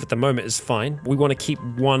one that we have at the moment is fine. We want to keep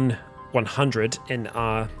 100 in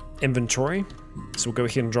our inventory. So we'll go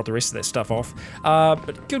ahead and drop the rest of that stuff off.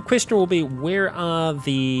 But good question will be, where are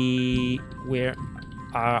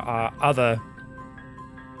our other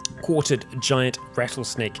quartered giant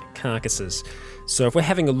rattlesnake carcasses? So if we're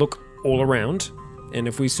having a look all around, and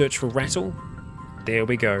if we search for rattle, there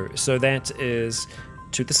we go. So that is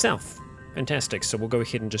to the south. Fantastic. So we'll go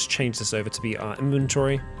ahead and just change this over to be our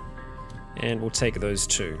inventory, and we'll take those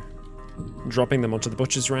 2. Dropping them onto the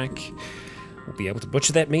butcher's rack. We'll be able to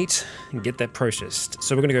butcher that meat and get that processed.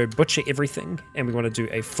 So we're going to go butcher everything, and we want to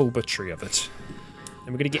do a full butchery of it.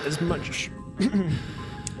 And we're going to get as much,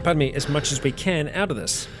 pardon me, as much as we can out of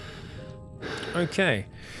this. Okay,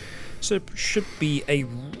 so it should be a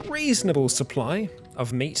reasonable supply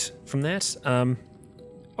of meat from that.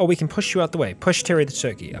 Oh, we can push you out the way. Push Terry the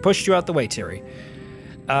turkey. I pushed you out the way, Terry.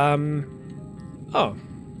 Oh,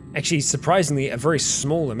 actually, surprisingly, a very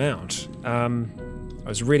small amount. I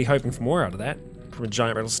was really hoping for more out of that from a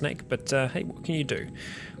giant rattlesnake, but hey, what can you do?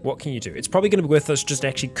 What can you do? It's probably going to be worth us just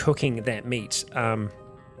actually cooking that meat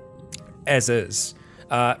as is.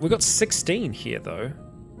 We've got 16 here, though,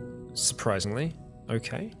 surprisingly.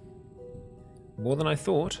 Okay. More than I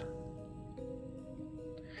thought.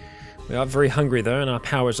 We are very hungry, though, and our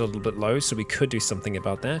power's a little bit low, so we could do something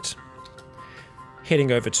about that.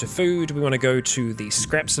 Heading over to food, we want to go to the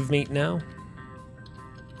scraps of meat now.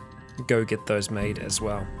 Go get those made as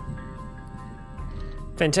well.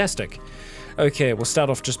 Fantastic. Okay, we'll start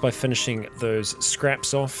off just by finishing those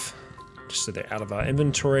scraps off, just so they're out of our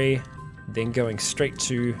inventory, then going straight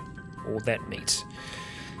to all that meat.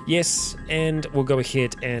 Yes, and we'll go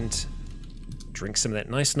ahead and drink some of that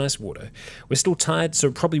nice water. We're still tired, so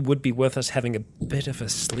it probably would be worth us having a bit of a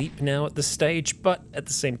sleep now at this stage, but at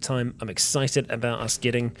the same time, I'm excited about us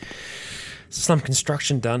getting some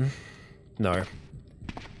construction done. No.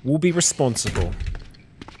 We'll be responsible.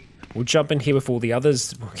 We'll jump in here with all the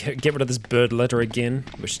others. We'll get rid of this bird litter again,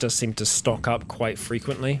 which does seem to stock up quite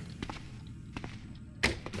frequently.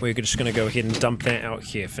 We're just going to go ahead and dump that out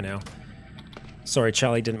here for now. Sorry,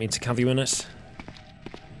 Charlie, didn't mean to cover you in it.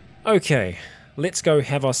 Okay, let's go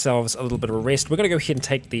have ourselves a little bit of a rest. We're going to go ahead and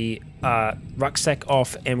take the rucksack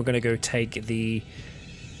off, and we're going to go take the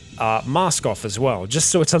mask off as well, just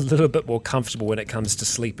so it's a little bit more comfortable when it comes to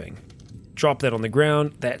sleeping. Drop that on the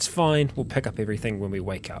ground, that's fine. We'll pick up everything when we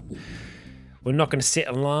wake up. We're not going to set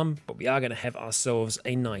an alarm, but we are going to have ourselves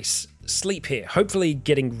a nice sleep here. Hopefully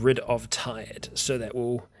getting rid of tired, so that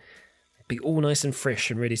we'll be all nice and fresh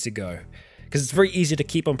and ready to go. Because it's very easy to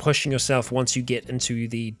keep on pushing yourself once you get into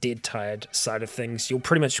the dead tired side of things. You'll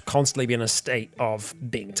pretty much constantly be in a state of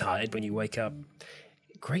being tired when you wake up.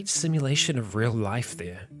 Great simulation of real life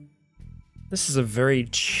there. This is a very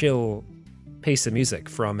chill piece of music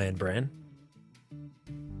for our man Bran.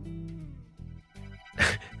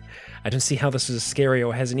 I don't see how this is scary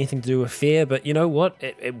or has anything to do with fear, but you know what?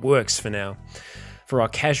 It works for now. For our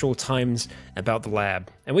casual times about the lab.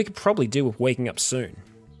 And we could probably do with waking up soon.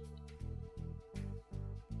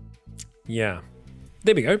 Yeah.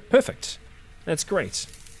 There we go. Perfect. That's great.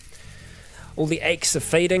 All the aches are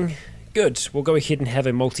fading. Good. We'll go ahead and have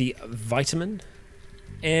a multivitamin.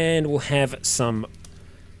 And we'll have some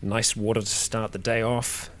nice water to start the day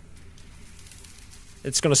off.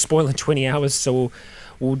 It's going to spoil in 20 hours, so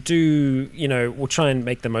we'll do, you know, we'll try and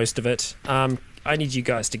make the most of it. I need you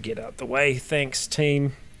guys to get out the way. Thanks,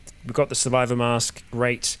 team. We've got the survivor mask.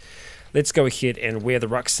 Great. Let's go ahead and wear the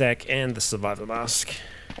rucksack and the survivor mask.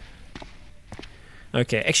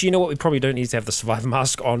 Okay, actually, you know what? We probably don't need to have the survivor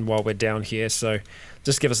mask on while we're down here, so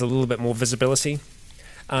just give us a little bit more visibility.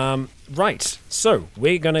 Right, so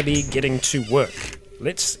we're going to be getting to work.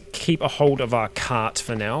 Let's keep a hold of our cart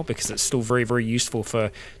for now, because it's still very, very useful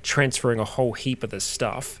for transferring a whole heap of this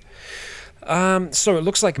stuff. So it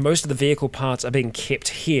looks like most of the vehicle parts are being kept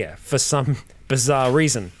here for some bizarre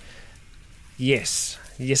reason. Yes,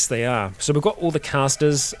 Yes, they are. So we've got all the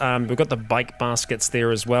casters. We've got the bike baskets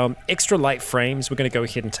there as well. Extra light frames. We're going to go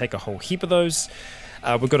ahead and take a whole heap of those.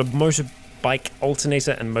 We've got a motorbike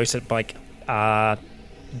alternator and motorbike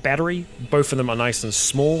battery. Both of them are nice and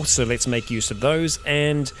small, so let's make use of those.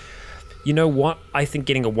 And you know what? I think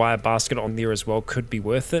getting a wire basket on there as well could be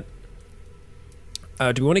worth it.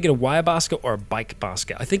 Do we want to get a wire basket or a bike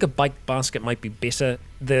basket? I think a bike basket might be better.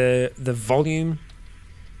 The volume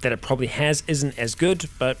that it probably has isn't as good,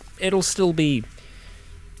 but it'll be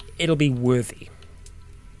worthy.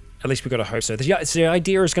 At least we've got to hope so. The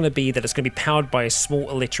idea is going to be that it's going to be powered by a small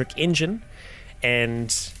electric engine,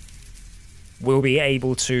 and we'll be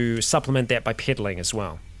able to supplement that by pedaling as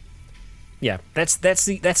well. Yeah, that's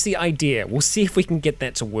the idea. We'll see if we can get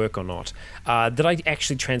that to work or not. Did I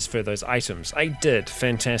actually transfer those items? I did.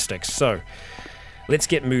 Fantastic. So, let's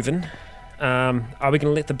get moving. Are we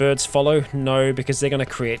going to let the birds follow? No, because they're going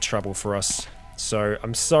to create trouble for us. So,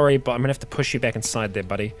 I'm sorry, but I'm going to have to push you back inside there,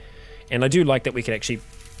 buddy. And I do like that we can actually...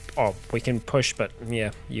 Oh, we can push, but yeah,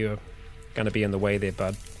 you're going to be in the way there,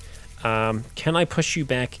 bud. Can I push you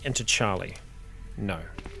back into Charlie? No,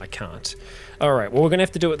 I can't. Alright, well, we're going to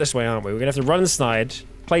have to do it this way, aren't we? We're going to have to run inside,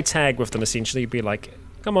 play tag with them, essentially. Be like,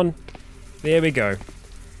 come on. There we go.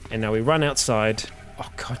 And now we run outside.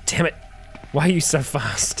 Oh, god damn it. Why are you so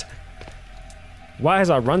fast? Why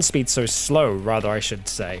is our run speed so slow, rather, I should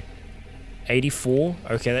say? 84?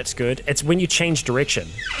 Okay, that's good. It's when you change direction.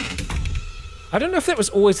 I don't know if that was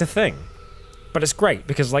always a thing. But it's great,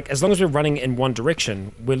 because, like, as long as we're running in one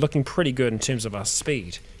direction, we're looking pretty good in terms of our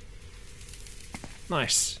speed.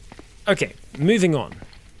 Nice. Okay, moving on.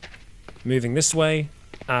 Moving this way.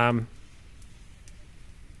 It's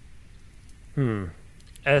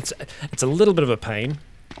a little bit of a pain.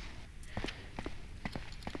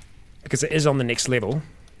 Because it is on the next level.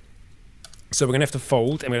 So we're going to have to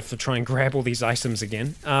fold, and we have to try and grab all these items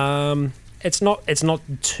again. It's not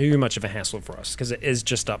too much of a hassle for us, because it is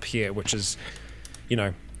just up here, which is, you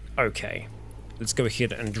know, okay. Let's go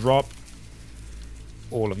ahead and drop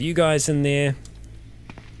all of you guys in there.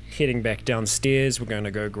 Heading back downstairs, we're going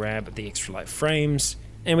to go grab the extra light frames,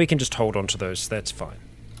 and we can just hold on to those, that's fine.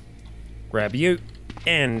 Grab you,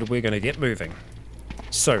 and we're going to get moving.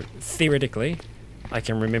 So, theoretically, I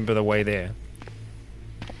can remember the way there.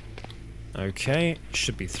 Okay,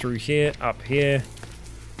 should be through here, up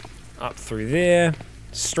through there,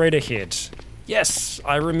 straight ahead. Yes,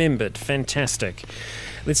 I remembered, fantastic.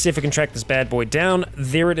 Let's see if we can track this bad boy down.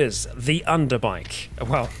 There it is, the underbike.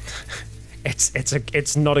 Well...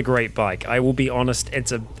 It's not a great bike. I will be honest.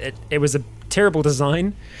 It was a terrible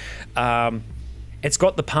design. It's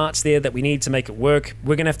got the parts there that we need to make it work.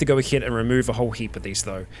 We're gonna have to go ahead and remove a whole heap of these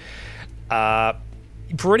though.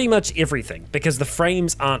 Pretty much everything, because the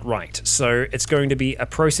frames aren't right. So it's going to be a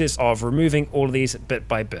process of removing all of these bit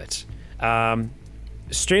by bit.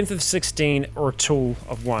 Strength of 16 or a tool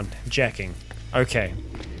of 1. Jacking. Okay,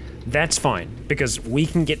 that's fine because we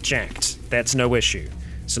can get jacked. That's no issue.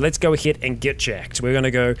 So let's go ahead and get jacked. We're going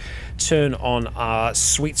to go turn on our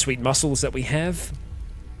sweet muscles that we have.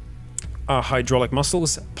 Our hydraulic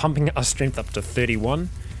muscles, pumping our strength up to 31.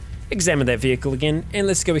 Examine that vehicle again, and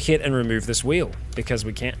let's go ahead and remove this wheel, because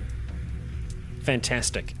we can.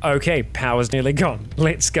 Fantastic. Okay, power's nearly gone.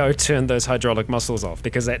 Let's go turn those hydraulic muscles off,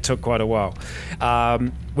 because that took quite a while.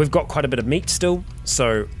 We've got quite a bit of meat still,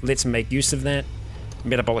 so let's make use of that.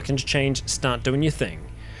 Metabolic interchange, start doing your thing.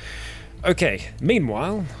 Okay,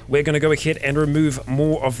 meanwhile, we're going to go ahead and remove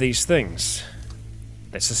more of these things.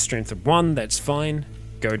 That's a strength of 1, that's fine.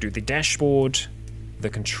 Go do the dashboard,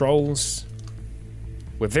 the controls.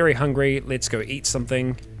 We're very hungry, let's go eat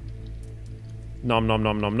something. Nom nom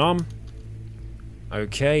nom nom nom.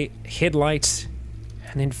 Okay, headlight,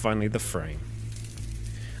 and then finally the frame.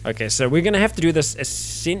 Okay, so we're going to have to do this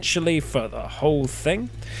essentially for the whole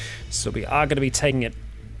thing. So we are going to be taking it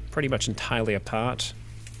pretty much entirely apart.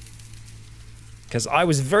 Because I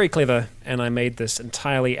was very clever, and I made this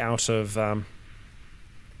entirely out of,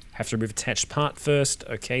 have to remove attached part first.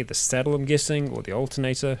 Okay, the saddle I'm guessing, or the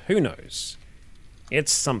alternator, who knows?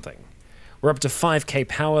 It's something. We're up to 5k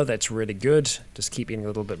power, that's really good. Just keep eating a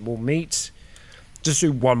little bit more meat. Just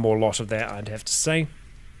do one more lot of that, I'd have to say.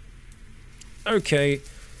 Okay.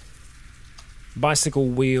 Bicycle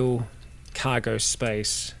wheel, cargo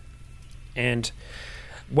space, and...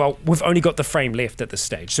 well, we've only got the frame left at this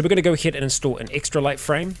stage, so we're going to go ahead and install an extra light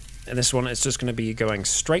frame, and this one is just going to be going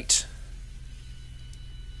straight.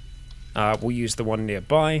 We'll use the one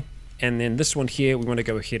nearby, and then this one here, we want to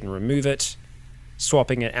go ahead and remove it,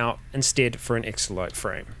 swapping it out instead for an extra light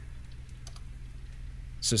frame.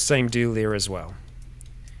 So same deal there as well.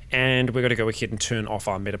 And we're going to go ahead and turn off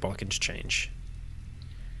our metabolic interchange.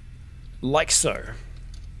 Like so.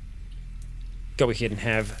 Go ahead and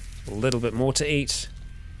have a little bit more to eat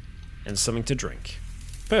and something to drink.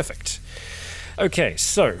 Perfect. Okay,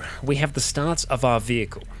 so we have the start of our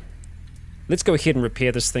vehicle. Let's go ahead and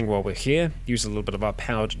repair this thing while we're here. Use a little bit of our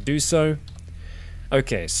power to do so.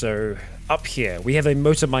 Okay, so up here we have a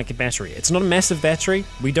motorbike battery. It's not a massive battery.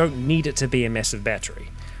 We don't need it to be a massive battery.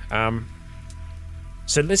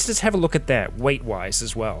 So let's just have a look at that weight-wise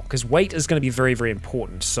as well, because weight is going to be very, very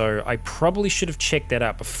important. So I probably should have checked that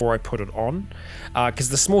out before I put it on, because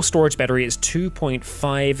the small storage battery is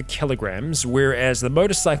 2.5 kilograms, whereas the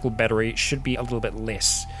motorcycle battery should be a little bit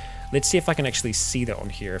less. Let's see if I can actually see that on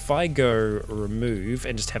here. If I go remove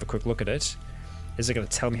and just have a quick look at it, is it going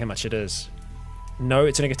to tell me how much it is? No,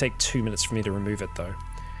 it's only going to take 2 minutes for me to remove it though.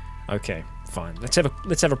 Okay, fine. Let's have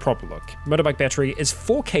a proper look. Motorbike battery is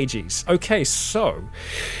 4 kgs. Okay, so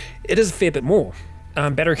it is a fair bit more.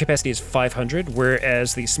 Battery capacity is 500,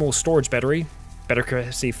 whereas the small storage battery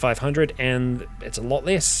capacity 500, and it's a lot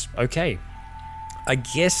less. Okay. I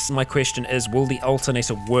guess my question is, will the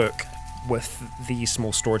alternator work with the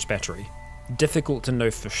small storage battery? Difficult to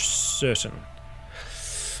know for certain.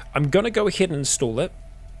 I'm gonna go ahead and install it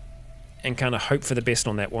and kind of hope for the best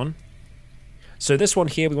on that one. So this one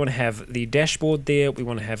here, we want to have the dashboard there, we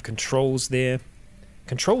want to have controls there.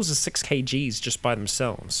 Controls are 6 kgs just by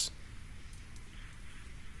themselves.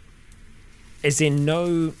 Is there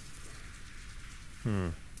no...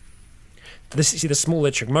 See, the small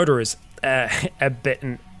electric motor is a bit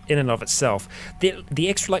in and of itself. The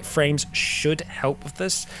extra light frames should help with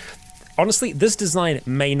this. Honestly, this design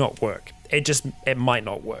may not work. It might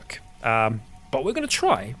not work. But we're going to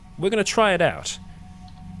try. We're going to try it out.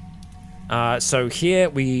 So here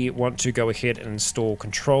we want to go ahead and install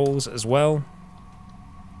controls as well.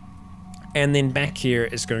 And then back here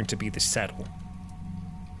is going to be the saddle.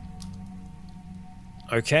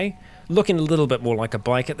 Okay, looking a little bit more like a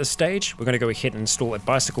bike at this stage. We're going to go ahead and install a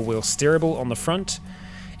bicycle wheel steerable on the front.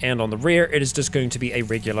 And on the rear, it is just going to be a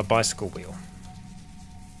regular bicycle wheel.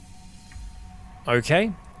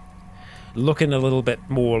 Okay. Looking a little bit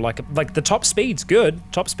more like the top speed's good.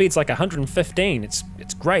 Top speed's like 115. It's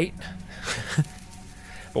great.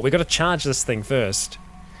 But we got to charge this thing first.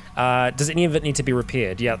 Does any of it need to be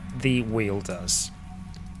repaired? Yeah, the wheel does.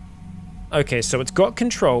 Okay, so it's got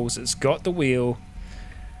controls, it's got the wheel.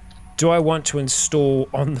 Do I want to install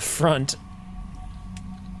on the front?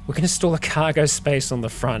 We can install a cargo space on the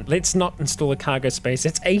front. Let's not install a cargo space.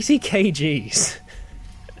 It's 80 kgs.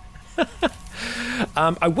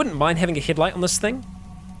 I wouldn't mind having a headlight on this thing.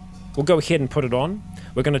 We'll go ahead and put it on.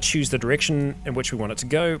 We're going to choose the direction in which we want it to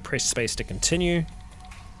go. Press space to continue.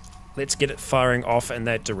 Let's get it firing off in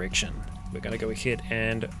that direction. We're going to go ahead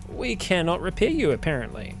and we cannot repair you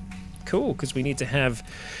apparently. Cool, because we need to have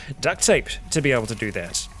duct tape to be able to do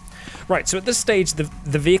that. Right, so at this stage the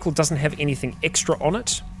vehicle doesn't have anything extra on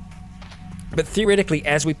it. But theoretically,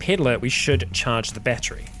 as we pedal it, we should charge the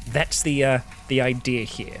battery. That's the idea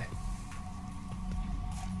here.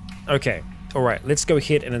 Okay, alright, let's go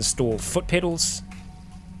ahead and install foot pedals.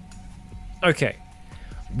 Okay,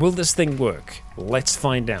 will this thing work? Let's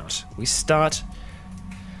find out. We start,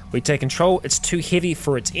 we take control. It's too heavy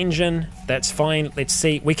for its engine. That's fine. Let's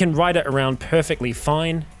see. We can ride it around perfectly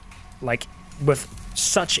fine. Like, with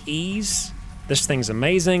such ease. This thing's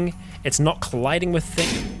amazing. It's not colliding with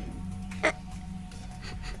things.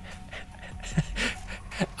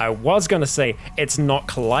 I was going to say it's not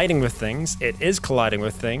colliding with things. It is colliding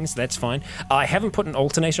with things. That's fine. I haven't put an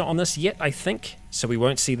alternator on this yet, I think, so we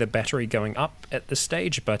won't see the battery going up at this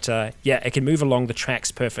stage. But yeah, it can move along the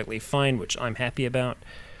tracks perfectly fine, which I'm happy about.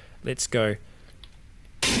 Let's go.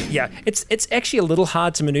 Yeah, it's actually a little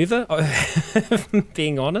hard to maneuver,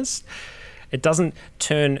 being honest. It doesn't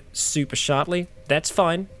turn super sharply. That's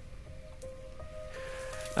fine.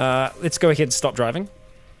 Let's go ahead and stop driving.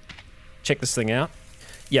 Check this thing out.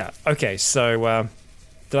 Yeah, okay, so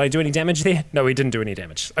did I do any damage there? No, we didn't do any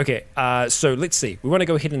damage. Okay, so let's see. We want to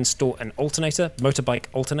go ahead and install an alternator, motorbike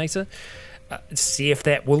alternator. See if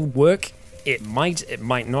that will work. It might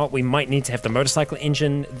not. We might need to have the motorcycle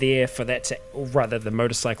engine there for that to, or rather the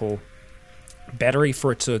motorcycle battery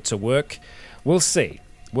for it to work. We'll see.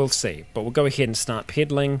 We'll see. But we'll go ahead and start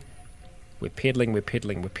pedaling. We're pedaling, we're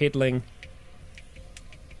pedaling, we're pedaling.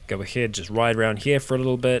 Go ahead, just ride around here for a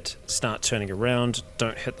little bit, start turning around,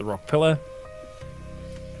 don't hit the rock pillar.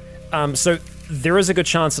 So there is a good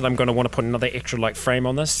chance that I'm going to want to put another extra light frame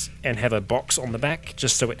on this and have a box on the back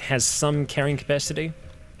just so it has some carrying capacity.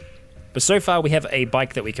 But so far we have a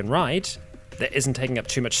bike that we can ride that isn't taking up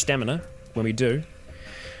too much stamina when we do.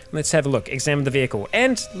 Let's have a look. Examine the vehicle.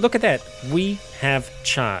 And look at that. We have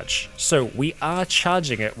charge. So we are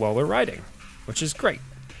charging it while we're riding, which is great.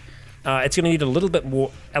 It's going to need a little bit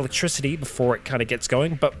more electricity before it kind of gets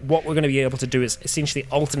going, but what we're going to be able to do is essentially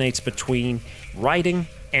alternate between riding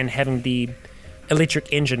and having the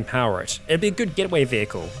electric engine power it. It'd be a good getaway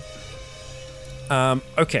vehicle.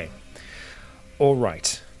 Okay. All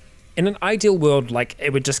right. In an ideal world, like,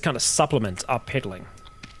 it would just kind of supplement our pedaling.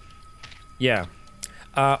 Yeah.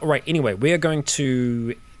 All right, anyway, we are going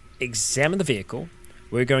to examine the vehicle.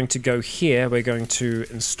 We're going to go here. We're going to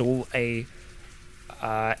install a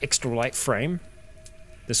extra light frame.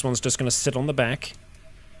 This one's just going to sit on the back.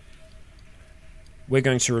 We're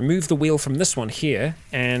going to remove the wheel from this one here,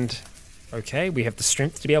 and okay, we have the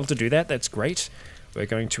strength to be able to do that. That's great. We're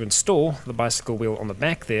going to install the bicycle wheel on the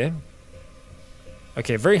back there.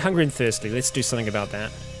 Okay, very hungry and thirsty. Let's do something about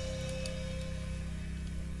that.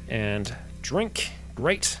 And drink.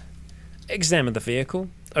 Great. Examine the vehicle.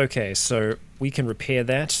 Okay, so we can repair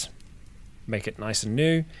that, make it nice and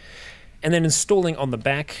new. And then installing on the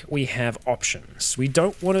back, we have options. We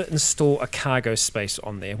don't want to install a cargo space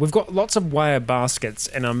on there. We've got lots of wire baskets,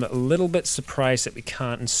 and I'm a little bit surprised that we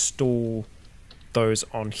can't install those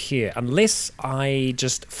on here, unless I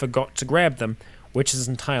just forgot to grab them, which is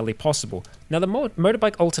entirely possible. Now the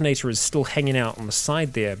motorbike alternator is still hanging out on the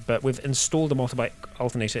side there, but we've installed a motorbike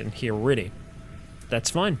alternator in here already. That's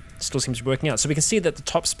fine. Still seems to be working out. So we can see that the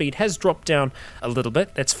top speed has dropped down a little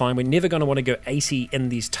bit. That's fine. We're never going to want to go 80 in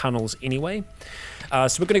these tunnels anyway.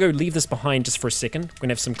 So we're going to go leave this behind just for a second. We're going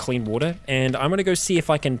to have some clean water. And I'm going to go see if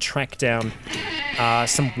I can track down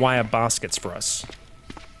some wire baskets for us.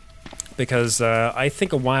 Because I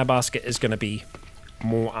think a wire basket is going to be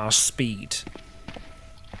more our speed.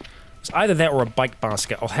 It's either that or a bike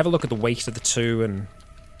basket. I'll have a look at the weight of the two, and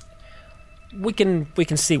we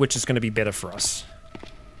can see which is going to be better for us.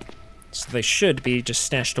 So they should be just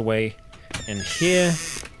stashed away in here.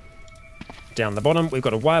 Down the bottom, we've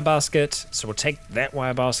got a wire basket, so we'll take that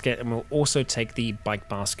wire basket, and we'll also take the bike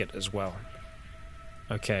basket as well.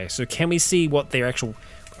 Okay, so can we see what their actual...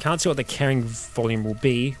 We can't see what the carrying volume will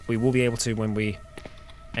be. We will be able to when we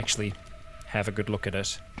actually have a good look at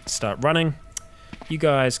it. Start running. You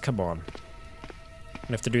guys, come on. I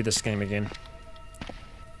have to do this game again.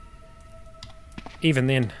 Even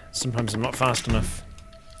then, sometimes I'm not fast enough.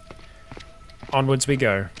 Onwards we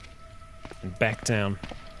go. And back down.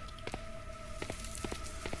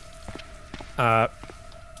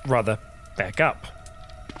 Rather, back up.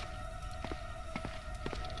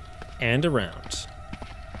 And around.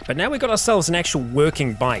 But now we've got ourselves an actual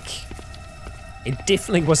working bike. It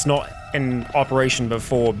definitely was not in operation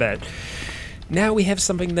before, but now we have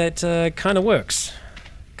something that kind of works.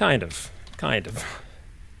 Kind of.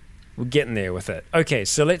 We're getting there with it. Okay,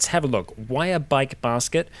 so let's have a look. Wire bike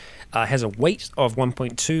basket has a weight of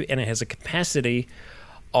 1.2 and it has a capacity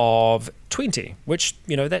of 20, which,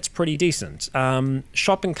 you know, that's pretty decent.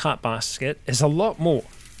 Shopping cart basket is a lot more,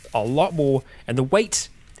 and the weight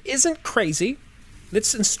isn't crazy.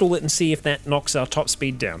 Let's install it and see if that knocks our top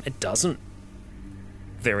speed down. It doesn't.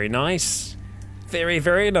 Very nice. Very,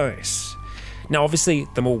 very nice. Now, obviously,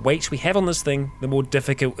 the more weight we have on this thing, the more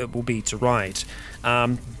difficult it will be to ride.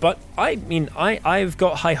 But, I mean, I've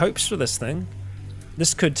got high hopes for this thing.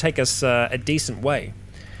 This could take us a decent way.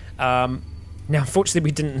 Now, unfortunately,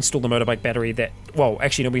 we didn't install the motorbike battery that... Well,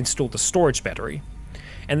 actually, no, we installed the storage battery.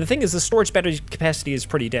 And the thing is, the storage battery capacity is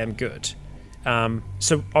pretty damn good.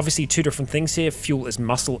 So, obviously, two different things here. Fuel is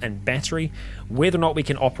muscle and battery. Whether or not we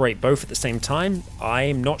can operate both at the same time,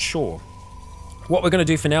 I'm not sure. What we're going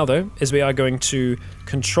to do for now, though, is we are going to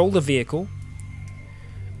control the vehicle.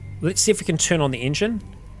 Let's see if we can turn on the engine.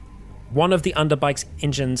 One of the underbike's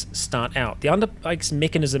engines start out. The underbike's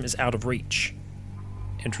mechanism is out of reach.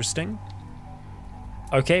 Interesting.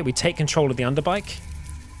 Okay, we take control of the underbike.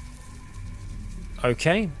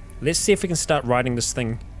 Okay, let's see if we can start riding this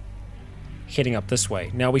thing heading up this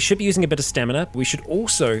way. Now, we should be using a bit of stamina. We should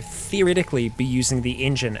also, theoretically, be using the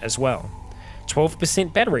engine as well.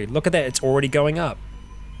 12% battery. Look at that, it's already going up.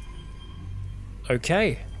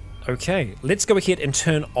 Okay, let's go ahead and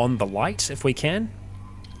turn on the light if we can.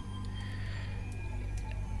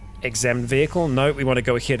 Examine vehicle. No, we want to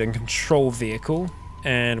go ahead and control vehicle.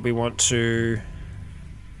 And we want to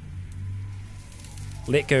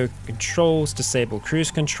let go controls, disable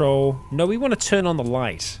cruise control. No, we want to turn on the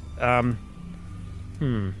light. Cannot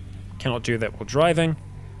do that while driving.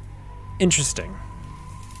 Interesting.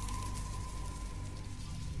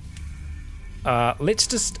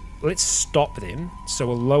 Let's stop then. So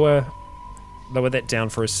we'll lower that down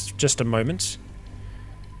for us just a moment.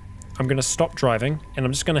 I'm going to stop driving, and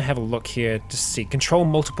I'm just going to have a look here to see. Control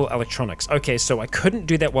multiple electronics. Okay, so I couldn't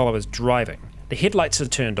do that while I was driving. The headlights are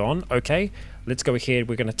turned on. Okay, let's go ahead.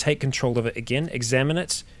 We're going to take control of it again. Examine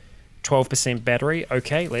it. 12% battery.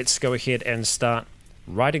 Okay, let's go ahead and start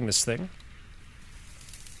riding this thing.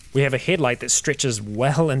 We have a headlight that stretches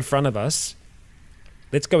well in front of us.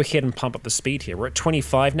 Let's go ahead and pump up the speed here. We're at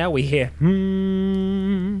 25 now. We hear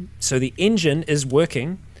So the engine is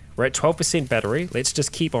working. We're at 12% battery. Let's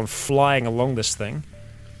just keep on flying along this thing.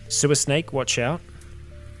 Sewer snake, watch out.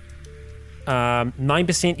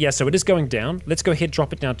 9%, yeah, so it is going down. Let's go ahead,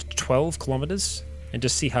 drop it down to 12 kilometers and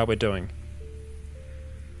just see how we're doing.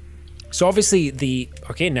 So obviously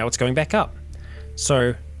okay, now it's going back up.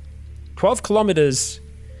 So 12 kilometers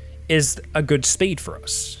is a good speed for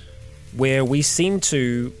us, where we seem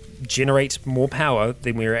to generate more power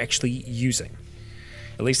than we're actually using.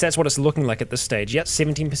 At least that's what it's looking like at this stage. Yep,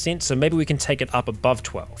 17%, so maybe we can take it up above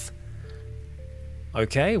 12.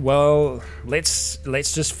 Okay, well, let's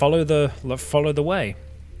just follow the way.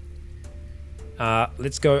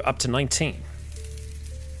 Let's go up to 19.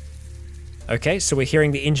 Okay, so we're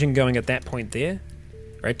hearing the engine going at that point there.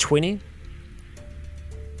 We're at 20,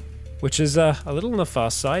 which is a little on the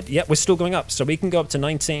fast side. Yep, we're still going up, so we can go up to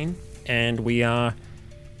 19, and we are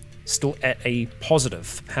still at a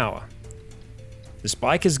positive power. This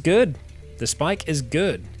bike is good. This bike is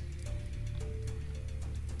good.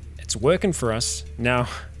 It's working for us. Now,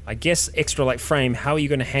 I guess extra light frame, how are you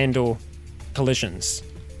going to handle collisions?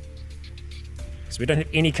 Because we don't have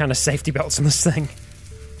any kind of safety belts on this thing.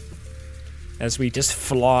 As we just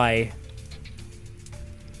fly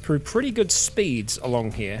through pretty good speeds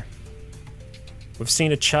along here. We've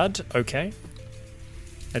seen a chud, okay.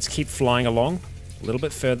 Let's keep flying along. A little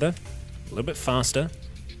bit further, a little bit faster.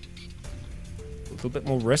 A little bit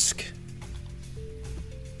more risk.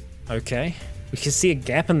 Okay. We can see a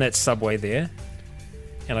gap in that subway there.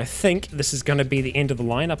 And I think this is going to be the end of the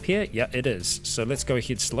line up here. Yeah, it is. So let's go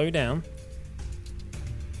ahead, slow down.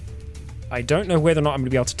 I don't know whether or not I'm going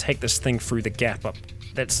to be able to take this thing through the gap up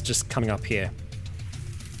that's just coming up here.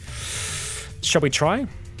 Shall we try?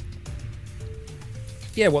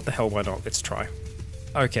 Yeah, what the hell, why not? Let's try.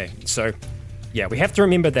 Okay, so yeah, we have to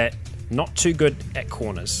remember that not too good at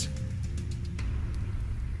corners.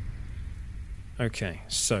 Okay,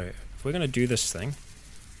 so if we're going to do this thing,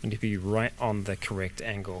 we need to be right on the correct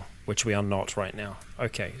angle, which we are not right now.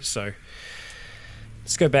 Okay, so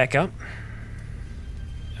let's go back up.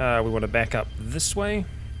 We want to back up this way.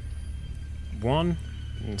 1,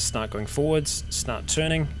 and start going forwards, start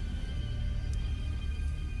turning.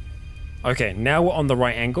 Okay, now we're on the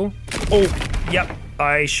right angle. Oh, yep,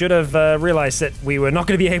 I should have realized that we were not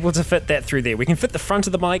going to be able to fit that through there. We can fit the front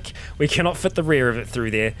of the bike, we cannot fit the rear of it through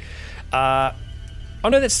there. Oh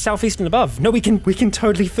no, that's southeast and above. No, we can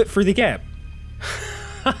totally fit through the gap.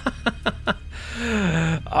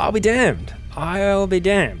 I'll be damned. I'll be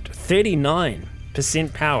damned.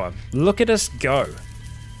 39% power. Look at us go.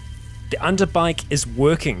 The underbike is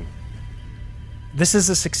working. This is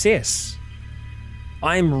a success.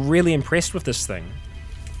 I'm really impressed with this thing.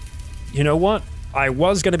 You know what? I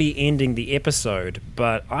was going to be ending the episode,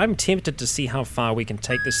 but I'm tempted to see how far we can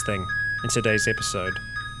take this thing in today's episode.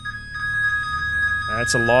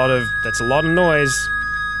 That's a lot of noise.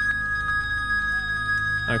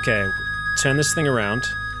 Okay, turn this thing around.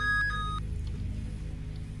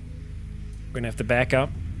 We're gonna have to back up.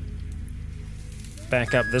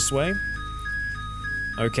 Back up this way.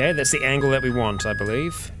 Okay, that's the angle that we want, I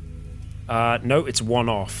believe. No, it's 1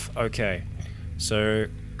 off. Okay, so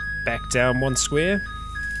back down 1 square.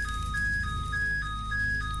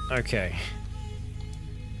 Okay.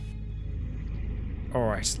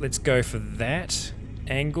 Alright, let's go for that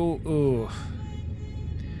angle. Ooh.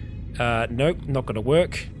 Nope, not gonna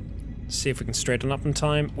work. See if we can straighten up in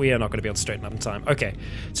time. We are not gonna be able to straighten up in time. Okay,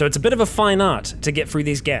 so it's a bit of a fine art to get through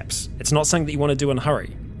these gaps. It's not something that you want to do in a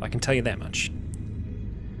hurry. I can tell you that much.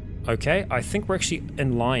 Okay, I think we're actually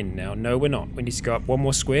in line now. No, we're not. We need to go up 1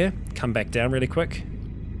 more square, come back down really quick.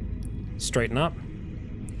 Straighten up.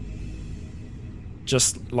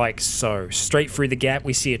 Just like so. Straight through the gap,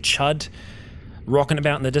 we see a chud rocking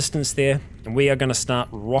about in the distance there, and we are going to start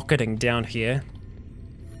rocketing down here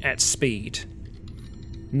at speed.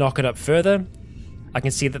 Knock it up further. I can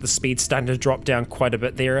see that the speed's starting to drop down quite a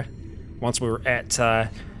bit there. Once we were at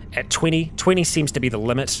 20. 20 seems to be the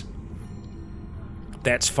limit.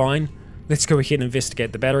 That's fine. Let's go ahead and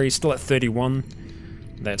investigate the battery. Still at 31.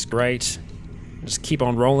 That's great. Just keep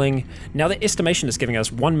on rolling. Now the estimation is giving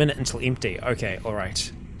us 1 minute until empty. Okay,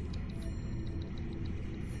 alright.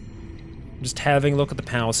 Just having a look at the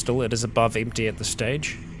power still. It is above empty at this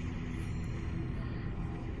stage.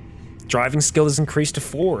 Driving skill is increased to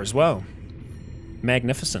 4 as well.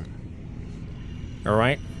 Magnificent.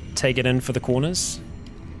 Alright, take it in for the corners.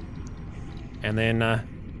 And then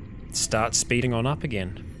start speeding on up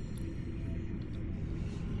again.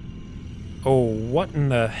 Oh, what in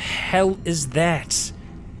the hell is that?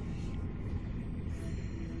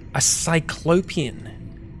 A cyclopean.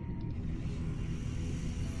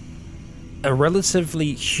 A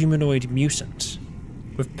relatively humanoid mutant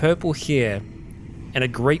with purple hair and a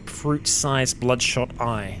grapefruit-sized bloodshot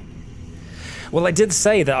eye. Well, I did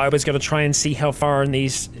say that I was going to try and see how far in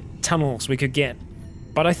these tunnels we could get,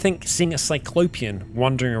 but I think seeing a cyclopean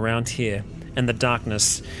wandering around here in the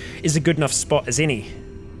darkness is a good enough spot as any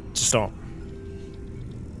to stop.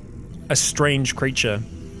 A strange creature,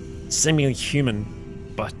 seemingly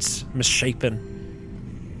human, but misshapen,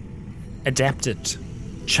 adapted,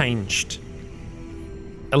 changed.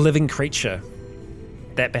 A living creature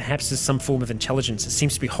that perhaps has some form of intelligence. It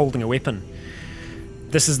seems to be holding a weapon.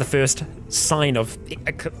 This is the first sign of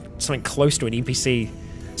something close to an NPC,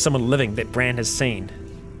 someone living that Bran has seen.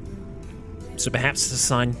 So perhaps it's a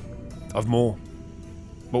sign of more.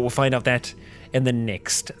 But we'll find out that in the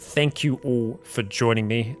next. Thank you all for joining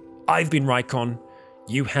me. I've been Rycon.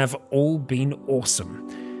 You have all been awesome.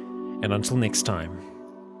 And until next time,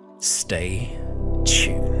 stay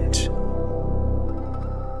tuned.